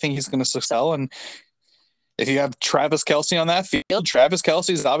where I think he's going to excel. And if you have Travis Kelce on that field, Travis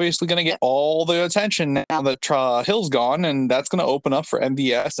Kelce is obviously going to get all the attention now that Hill's gone, and that's going to open up for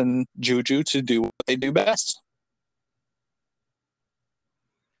MVS and Juju to do what they do best.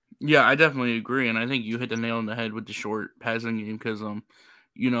 Yeah, I definitely agree, and I think you hit the nail on the head with the short passing game because,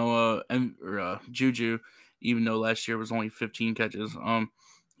 Juju, even though last year was only 15 catches,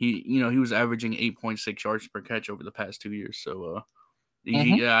 he was averaging 8.6 yards per catch over the past 2 years. So,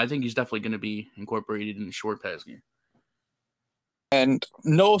 I think he's definitely going to be incorporated in the short pass game. And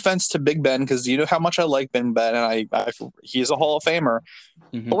no offense to Big Ben, because you know how much I like Ben, and he's a Hall of Famer.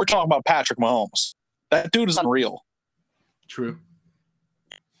 Mm-hmm. But we're talking about Patrick Mahomes. That dude is unreal. True.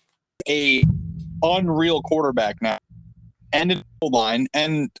 A unreal quarterback now, and a goal line,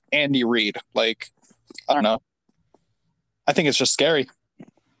 and Andy Reid. I don't know. I think it's just scary.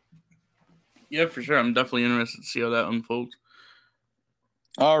 Yeah, for sure. I'm definitely interested to see how that unfolds.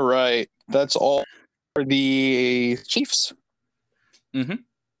 All right. That's all for the Chiefs. Mm-hmm.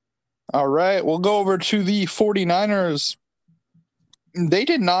 All right. We'll go over to the 49ers. They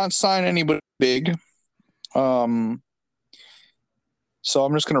did not sign anybody big. So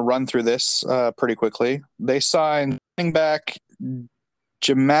I'm just going to run through this pretty quickly. They signed running back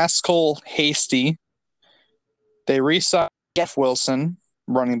Jamaskal Hasty. They re-signed Jeff Wilson,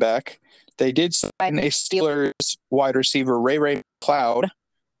 running back. They did sign a Steelers wide receiver, Ray McCloud,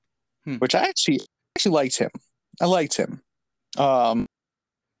 which I actually liked him. I liked him. And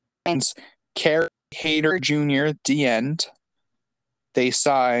Kerry Hayter Jr., D end. They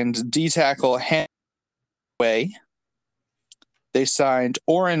signed D-tackle Hanway. They signed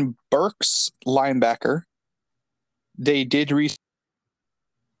Oren Burks, linebacker. They did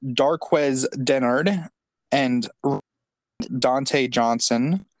Darquez Dennard and Dante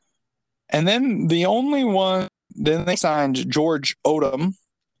Johnson. And then then they signed George Odom,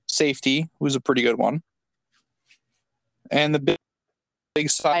 safety, who's a pretty good one. And the big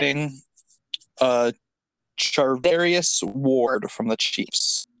signing, Charvarius Ward from the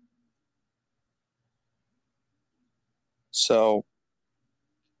Chiefs. So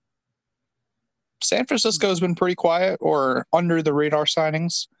San Francisco's been pretty quiet or under the radar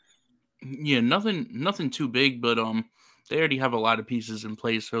signings. Yeah, nothing too big, but they already have a lot of pieces in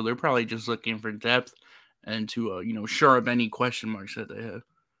place, so they're probably just looking for depth and to shore up any question marks that they have.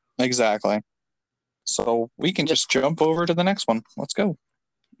 Exactly. So we can just jump over to the next one. Let's go.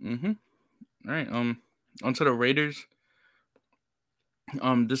 Mm-hmm. All right. Onto the Raiders.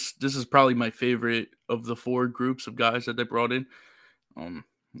 This is probably my favorite of the four groups of guys that they brought in.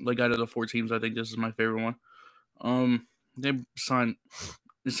 Out of the four teams, I think this is my favorite one. They signed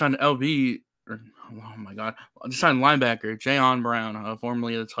LB. Oh my God! They signed linebacker Jayon Brown,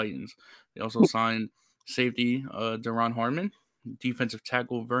 formerly of the Titans. They also signed safety Deron Harmon, defensive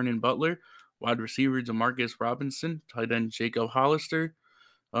tackle Vernon Butler, wide receiver Demarcus Robinson, tight end Jacob Hollister,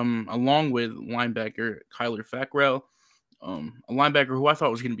 along with linebacker Kyler Fackrell, a linebacker who I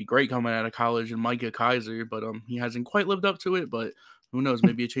thought was going to be great coming out of college, and Micah Kaiser, but he hasn't quite lived up to it. But Who knows?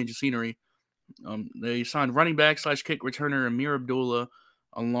 Maybe a change of scenery. They signed running back / kick returner Amir Abdullah,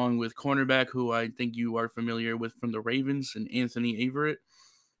 along with cornerback, who I think you are familiar with from the Ravens, and Anthony Averett.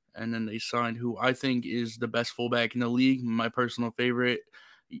 And then they signed who I think is the best fullback in the league, my personal favorite,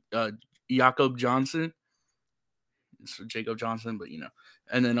 Jakob Johnson. It's Jacob Johnson, but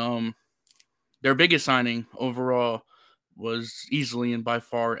And then their biggest signing overall was easily and by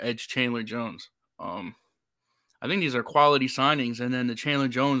far edge Chandler Jones. I think these are quality signings, and then the Chandler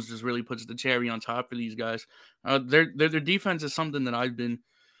Jones just really puts the cherry on top for these guys. Their defense is something that I've been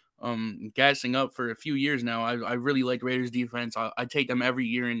gassing up for a few years now. I really like Raiders defense. I take them every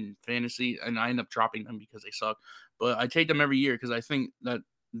year in fantasy, and I end up dropping them because they suck. But I take them every year because I think that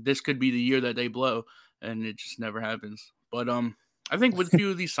this could be the year that they blow, and it just never happens. But I think with a few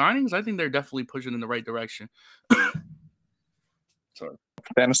of these signings, I think they're definitely pushing in the right direction. Sorry.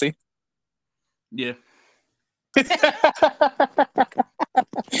 Fantasy? Yeah.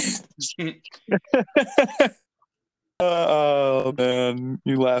 Oh man,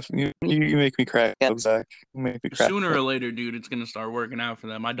 you laugh. You make me crack up, Zach. You make me crack Sooner up. or later, dude, it's gonna start working out for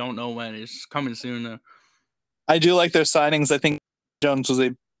them. I don't know when. It's coming soon though. I do like their signings. I think Jones was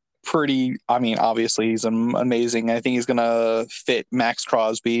a pretty. I mean, obviously he's amazing. I think he's gonna fit Max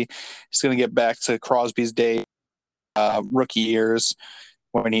Crosby. He's gonna get back to Crosby's day, rookie years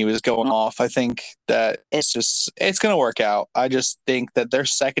when he was going off. I think that it's gonna work out. I just think that their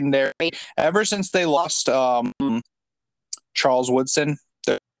secondary, ever since they lost Charles Woodson,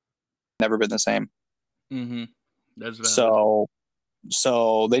 they've never been the same. Mm-hmm. That's valid.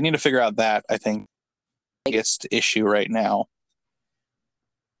 So they need to figure out that, I think, biggest issue right now.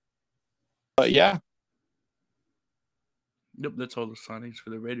 But yeah. Yep, that's all the signings for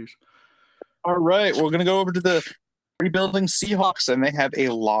the Raiders. All right, we're gonna go over to the rebuilding Seahawks, and they have a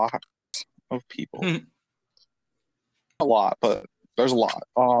lot of people. A lot, but there's a lot.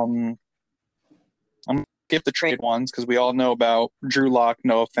 I'm gonna skip the trade ones because we all know about Drew Lock,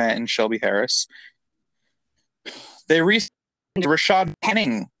 Noah Fant, and Shelby Harris. They re-signed Rashad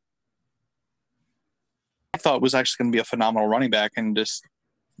Penning. I thought was actually going to be a phenomenal running back and just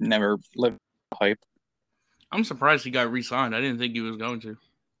never lived the hype. I'm surprised he got re-signed. I didn't think he was going to.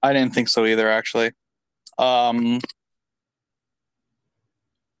 I didn't think so either, actually.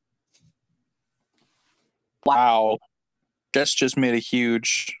 Wow. Jets just made a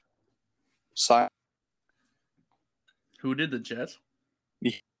huge sign. Who did the Jets?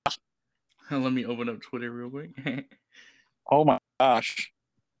 Yeah. Let me open up Twitter real quick. Oh my gosh.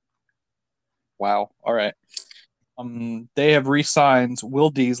 Wow. All right. They have re-signed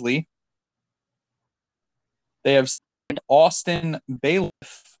Will Deasley. They have signed Austin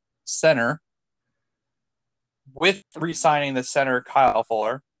Bailiff, center, with re-signing the center Kyle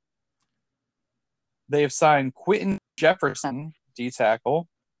Fuller. They have signed Quentin Jefferson, D-tackle.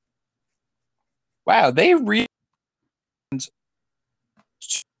 Wow, they re-signed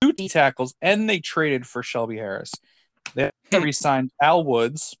 2 D-tackles, and they traded for Shelby Harris. They re-signed Al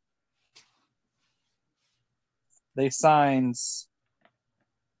Woods. They signed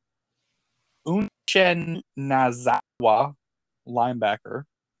Unchen Nazawa, linebacker.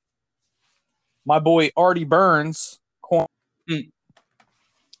 My boy Artie Burns, corner.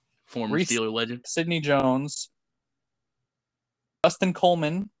 Former Steeler legend. Sidney Jones. Dustin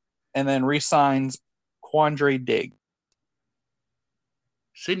Coleman, and then re-signs Quandre Diggs.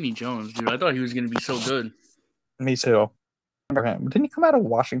 Sidney Jones, dude. I thought he was going to be so good. Me too. Remember him. Didn't he come out of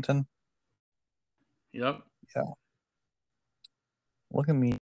Washington? Yep. Yeah. Look at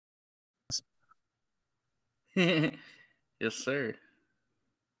me. Yes, sir.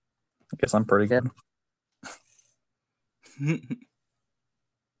 I guess I'm pretty good.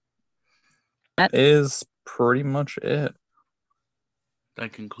 That is pretty much it.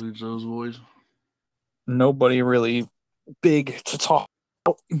 That concludes those boys. Nobody really big to talk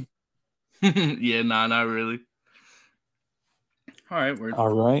about. Yeah, nah, not really. All right.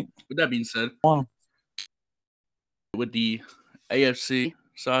 All right. With that being said, with the AFC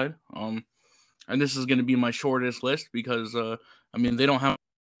side, and this is going to be my shortest list because, I mean, they don't have.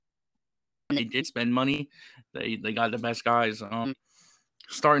 They did spend money. They got the best guys.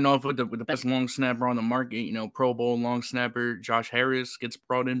 Starting off with the best long snapper on the market, Pro Bowl long snapper Josh Harris gets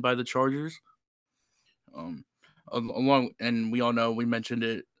brought in by the Chargers. And we all know, we mentioned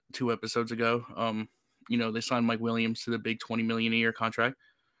it 2 episodes ago. They signed Mike Williams to the big $20 million a year contract.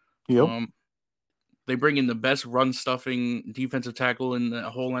 Yep. They bring in the best run stuffing defensive tackle in the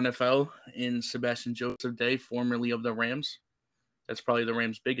whole NFL in Sebastian Joseph Day, formerly of the Rams. That's probably the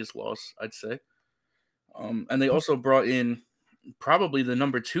Rams' biggest loss, I'd say. And they also brought in probably the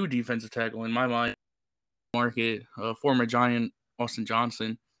number 2 defensive tackle in my mind market, former Giant Austin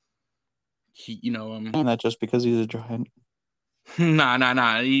Johnson. And that just because he's a Giant.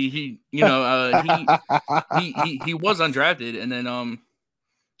 Nah. He was undrafted, and then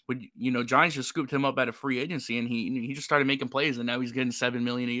Giants just scooped him up at a free agency, and he just started making plays, and now he's getting $7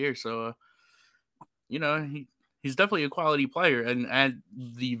 million a year. So, he's definitely a quality player, and at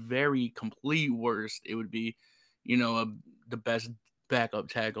the very complete worst, it would be, the best backup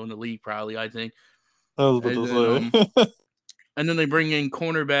tackle in the league, probably. I think. I was about to say. And then they bring in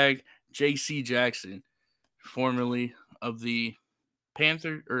cornerback J.C. Jackson, formerly of the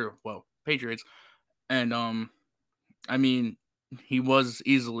Patriots, and I mean, he was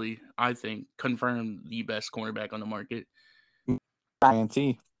easily, I think, confirmed the best cornerback on the market. INT.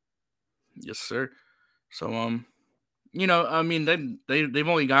 Yes, sir. So they've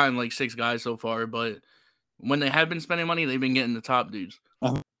only gotten like 6 guys so far, but when they have been spending money, they've been getting the top dudes.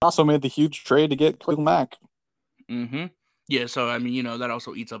 And they also made the huge trade to get Khalil Mack. Mm-hmm. Yeah, so that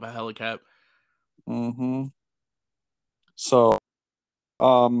also eats up a hella cap. Mm-hmm. So,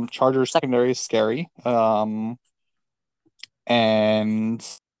 Chargers secondary is scary. And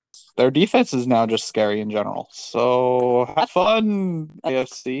their defense is now just scary in general. So have fun,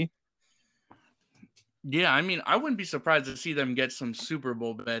 AFC. Yeah, I wouldn't be surprised to see them get some Super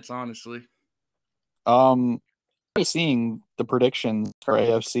Bowl bets, honestly. Seeing the predictions for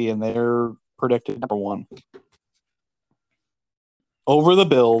AFC, and they're predicted number 1 over the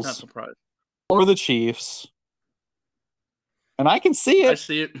Bills. Not surprised. Over the Chiefs. And I can see it. I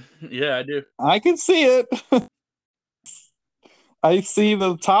see it. Yeah, I do. I can see it. I see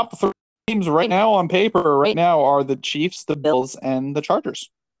the top 3 teams right now on paper right now are the Chiefs, the Bills, and the Chargers.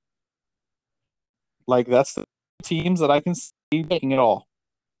 Like, that's the teams that I can see taking it all.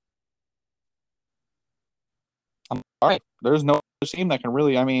 All right. There's no other team that can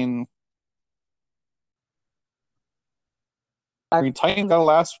really, Titans got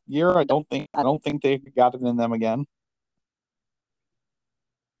last year. I don't think they got it in them again.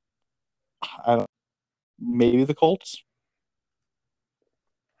 Maybe the Colts.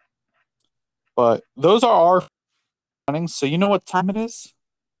 But those are our runnings. So you know what time it is?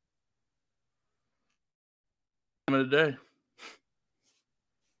 Time of the day.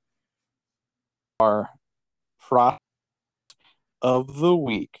 Our Frost of the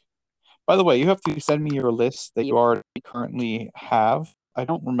week. By the way, you have to send me your list that you already currently have. I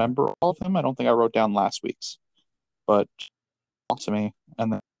don't remember all of them. I don't think I wrote down last week's. But to me,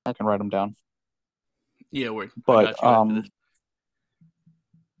 and then I can write them down. Yeah, word. But I got you after this.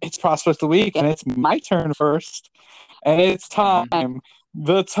 It's Prospect of the Week, and it's my turn first. And it's time. Mm-hmm.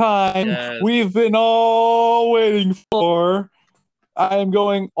 The time we've been all waiting for. I am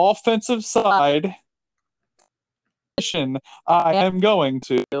going offensive side. I am going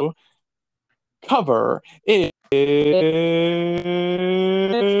to cover is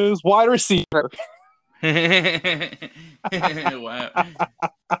wide receiver. Wow.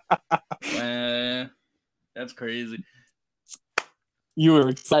 That's crazy. You were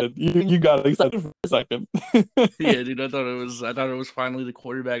excited. You got excited for a second. Yeah, dude. I thought it was finally the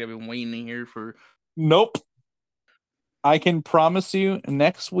quarterback I've been waiting to hear for. Nope. I can promise you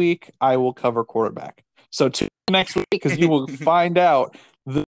next week I will cover quarterback. So next week, because you will find out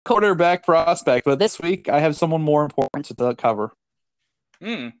the quarterback prospect. But this week I have someone more important to cover.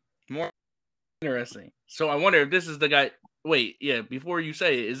 More interesting. So I wonder if this is the guy. Wait, yeah. Before you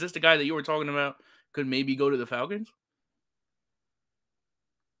say it, is this the guy that you were talking about? Could maybe go to the Falcons?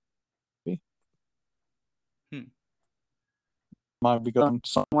 Might be going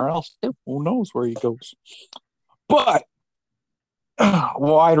somewhere else too. Who knows where he goes? But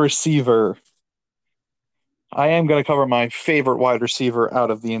wide receiver. I am going to cover my favorite wide receiver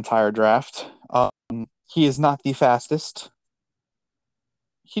out of the entire draft. He is not the fastest.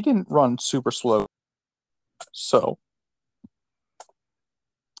 He didn't run super slow. So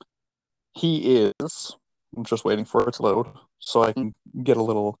he is. I'm just waiting for it to load so I can get a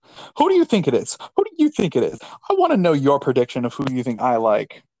little. Who do you think it is? Who do you think it is? I want to know your prediction of who you think I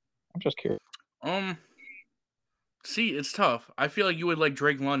like. I'm just curious. See, it's tough. I feel like you would like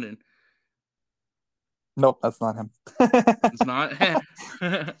Drake London. Nope, that's not him. It's not?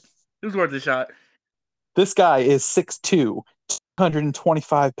 It was worth a shot. This guy is 6'2",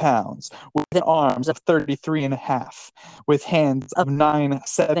 225 pounds, with arms of 33.5, with hands of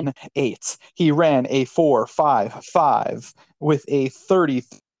 9.78. He ran a 4.55 with a 30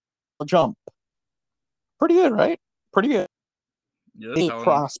 jump. Pretty good, right? Pretty good. Yeah, a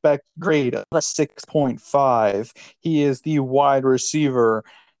prospect grade of a 6.5. He is the wide receiver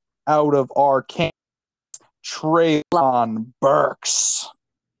out of Arkansas, Treylon Burks.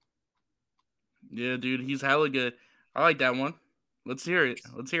 Yeah, dude, he's hella good. I like that one. Let's hear it.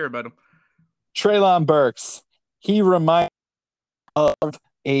 Let's hear about him. Treylon Burks. He reminds me of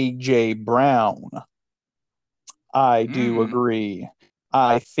AJ Brown. I do Mm. agree.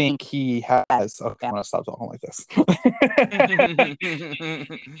 I think he has. Okay, I'm gonna stop talking like this.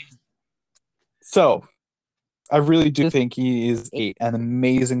 So I really do think he is an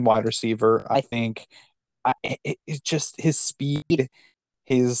amazing wide receiver. I think it's just his speed,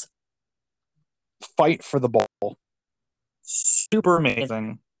 his fight for the ball, super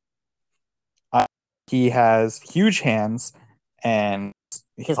amazing. He has huge hands, and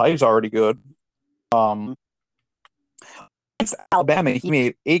his height's already good. Against Alabama, he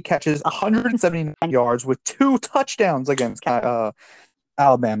made 8 catches, 179 yards with 2 touchdowns against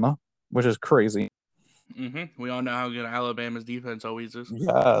Alabama, which is crazy. We all know how good Alabama's defense always is.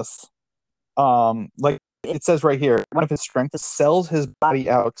 Yes. Like it says right here, one of his strengths sells his body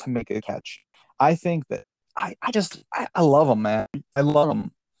out to make a catch. I think that I love him, man. I love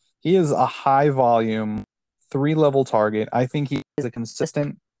him. He is a high volume, 3 level target. I think he is a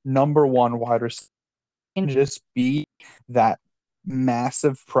consistent #1 wide receiver. He can just be that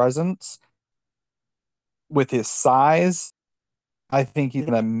massive presence with his size. I think he's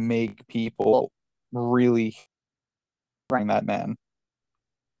gonna make people really bring that man.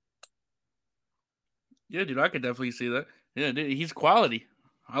 Yeah, dude, I could definitely see that. Yeah, dude, he's quality.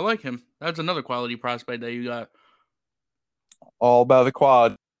 I like him. That's another quality prospect that you got. All about the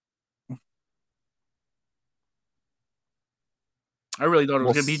quad. I really thought it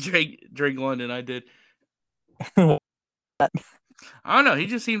was We'll gonna be s- Drake London. I did. I don't know. He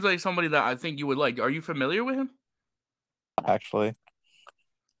just seems like somebody that I think you would like. Are you familiar with him? Actually,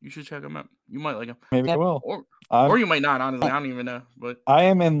 You should check him out. You might like him, maybe I will. or I'm you might not. Honestly, I don't even know. But I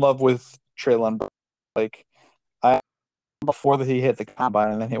am in love with Treylon Burks. Like I before that he hit the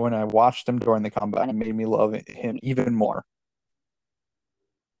combine, and then when I watched him during the combine, it made me love him even more.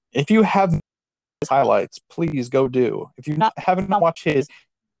 If you have his highlights, please go do. If you haven't watched his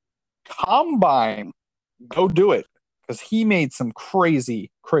combine, go do it because he made some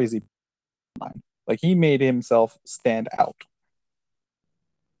crazy, crazy. Like he made himself stand out.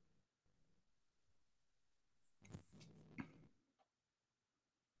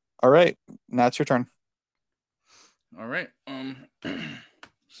 All right, now it's your turn. all right.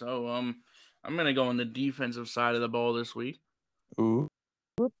 So I'm gonna go on the defensive side of the ball this week, Ooh,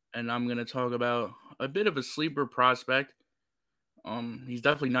 and I'm gonna talk about a bit of a sleeper prospect. He's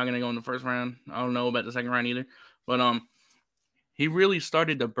definitely not gonna go in the first round. I don't know about the second round either, but he really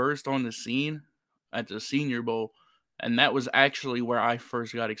started to burst on the scene at the Senior Bowl, and that was actually where I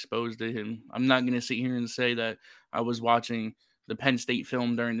first got exposed to him. I'm not going to sit here and say that I was watching the Penn State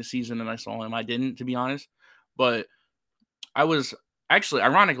film during the season and I saw him. I didn't, to be honest, but I was actually,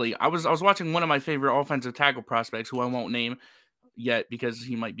 ironically, I was watching one of my favorite offensive tackle prospects, who I won't name yet because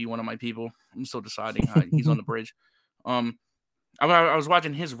he might be one of my people. I'm still deciding. He's on the bridge. Um, I was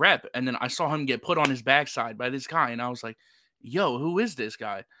watching his rep, and then I saw him get put on his backside by this guy, and I was like, "Yo, who is this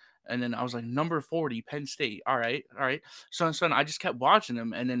guy?" And then I was like, "Number 40, Penn State. All right, all right." So I just kept watching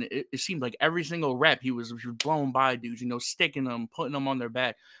him, and then it seemed like every single rep he was blowing by dudes, sticking them, putting them on their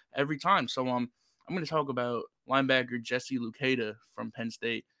back every time. So I'm going to talk about linebacker Jesse Luketa from Penn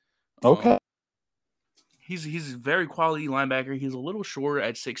State. okay. He's a very quality linebacker. He's a little short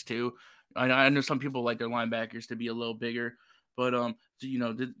at 6'2". I know some people like their linebackers to be a little bigger, but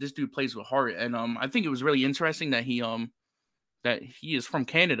this dude plays with heart, and I think it was really interesting that he is from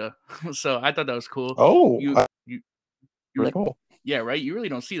Canada. So I thought that was cool. Oh, You you you really really cool. Yeah, right. You really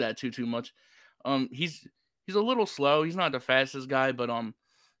don't see that too much. He's a little slow. He's not the fastest guy, but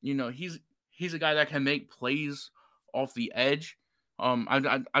he's a guy that can make plays off the edge.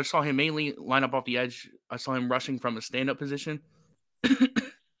 I saw him mainly line up off the edge. I saw him rushing from a stand up position.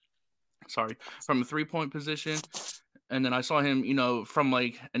 Sorry, from a 3-point position, and then I saw him, from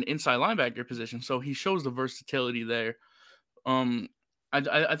like an inside linebacker position. So he shows the versatility there. Um,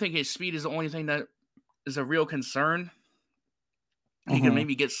 I think his speed is the only thing that is a real concern. He can Mm-hmm.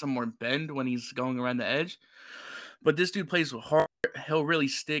 maybe get some more bend when he's going around the edge, but this dude plays with heart. He'll really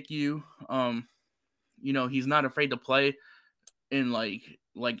stick you. He's not afraid to play in like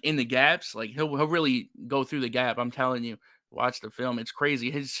in the gaps. Like he'll really go through the gap. I'm telling you, watch the film. It's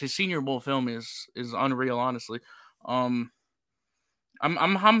crazy. His Senior Bowl film is unreal. Honestly, um,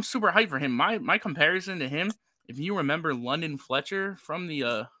 I'm super hyped for him. My comparison to him, if you remember London Fletcher from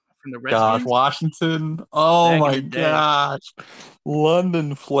the Gosh, Redskins Washington. Oh back in my the day. gosh.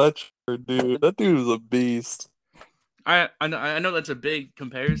 London Fletcher, dude. That dude is a beast. I know that's a big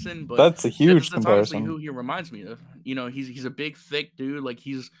comparison, but That's a huge that's honestly comparison. who he reminds me of. He's a big, thick dude. Like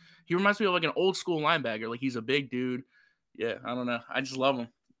he reminds me of like an old school linebacker. Like he's a big dude. Yeah, I don't know. I just love him.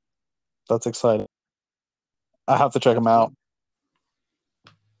 That's exciting. I have to check him out.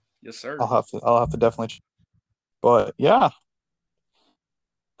 Yes, sir. I'll have to definitely check. But yeah,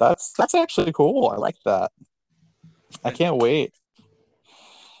 that's actually cool. I like that. I can't wait.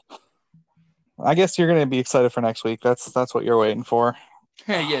 I guess you're gonna be excited for next week. That's what you're waiting for.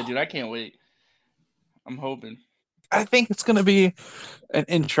 Yeah, dude, I can't wait. I'm hoping. I think it's gonna be an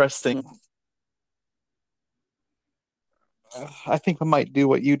interesting. I think I might do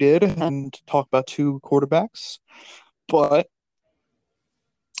what you did and talk about two quarterbacks, but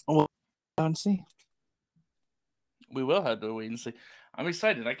we'll see. We will have to wait and see. I'm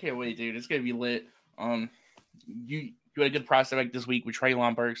excited. I can't wait, dude. It's gonna be lit. You had a good prospect this week with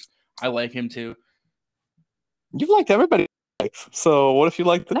Treylon Burks. I like him too. You've liked everybody, so what if you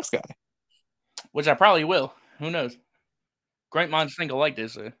like the next guy? Which I probably will. Who knows? Great minds think alike, they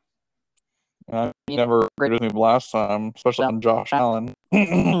say. You never agreed with me last time, especially on Josh Allen.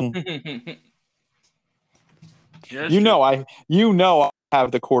 Yeah, you know I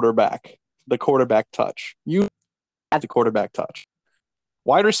have the quarterback touch. You have the quarterback touch.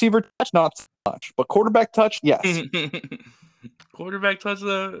 Wide receiver touch, not so much, but quarterback touch, yes. Quarterback touch,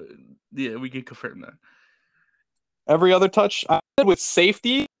 though. Yeah, we can confirm that. Every other touch, I did with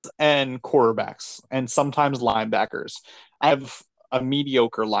safeties and quarterbacks, and sometimes linebackers. I have a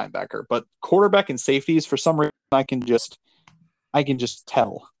mediocre linebacker, but quarterback and safeties, for some reason, I can just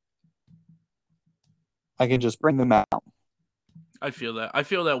tell. I can just bring them out. I feel that. I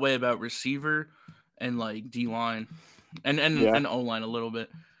feel that way about receiver and like D line, and O line a little bit.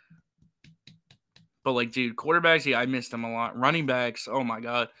 But like, dude, quarterbacks, yeah, I missed them a lot. Running backs, oh my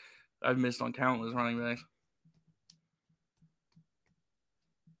god, I've missed on countless running backs.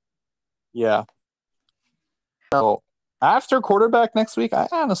 Yeah. So after quarterback next week, I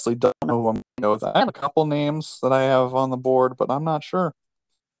honestly don't know who I'm going to go with. I have a couple names that I have on the board, but I'm not sure.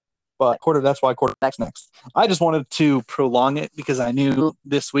 But that's why quarterback's next. I just wanted to prolong it because I knew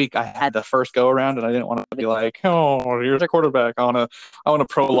this week I had the first go around, and I didn't want to be like, "Oh, here's a quarterback." I want to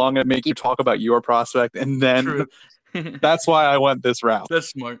prolong it, make you talk about your prospect, and then that's why I went this route. That's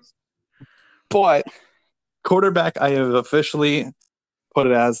smart. But quarterback, I have officially put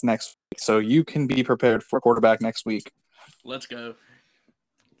it as next week, so you can be prepared for quarterback next week. Let's go.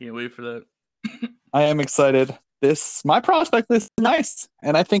 Can't wait for that. I am excited. My prospect list is nice,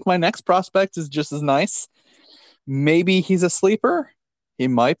 and I think my next prospect is just as nice. Maybe he's a sleeper. He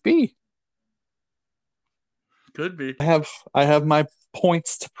might be. Could be. I have my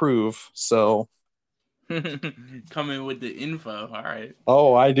points to prove. So come in with the info. All right.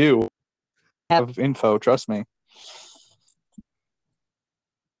 Oh, I do have info. Trust me.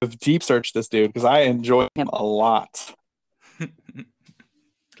 I've deep searched this dude because I enjoy him a lot.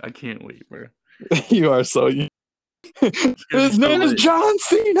 I can't wait, bro. You are so. His name is John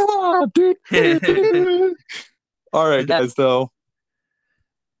Cena. All right, guys. Though,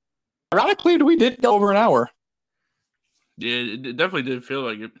 ironically, we did go over an hour. Yeah, it definitely did feel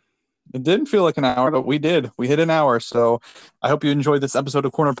like it. It didn't feel like an hour, but we did. We hit an hour. So I hope you enjoyed this episode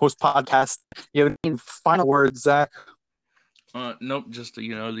of Corner Post Podcast. You have any final words, Zach? Nope, just the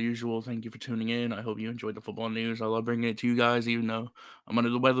usual. Thank you for tuning in. I hope you enjoyed the football news. I love bringing it to you guys, even though I'm under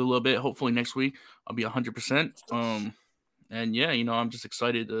the weather a little bit. Hopefully next week I'll be 100%. And yeah, I'm just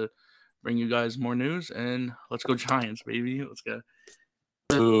excited to bring you guys more news. And let's go Giants, baby. Let's go.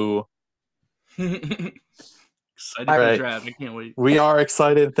 Ooh. Excited for the draft. I can't wait. We are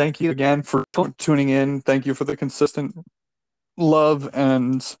excited. Thank you again for tuning in. Thank you for the consistent love,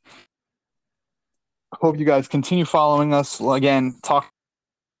 and hope you guys continue following us. Again,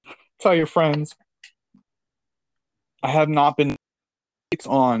 tell your friends. I have not been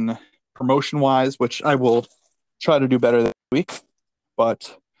on promotion-wise, which I will try to do better this week, and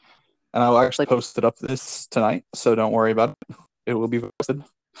I'll actually post it up this tonight, so don't worry about it. It will be posted.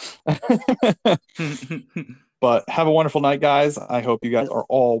 But have a wonderful night, guys. I hope you guys are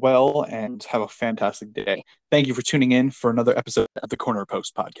all well and have a fantastic day. Thank you for tuning in for another episode of the Corner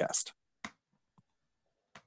Post Podcast.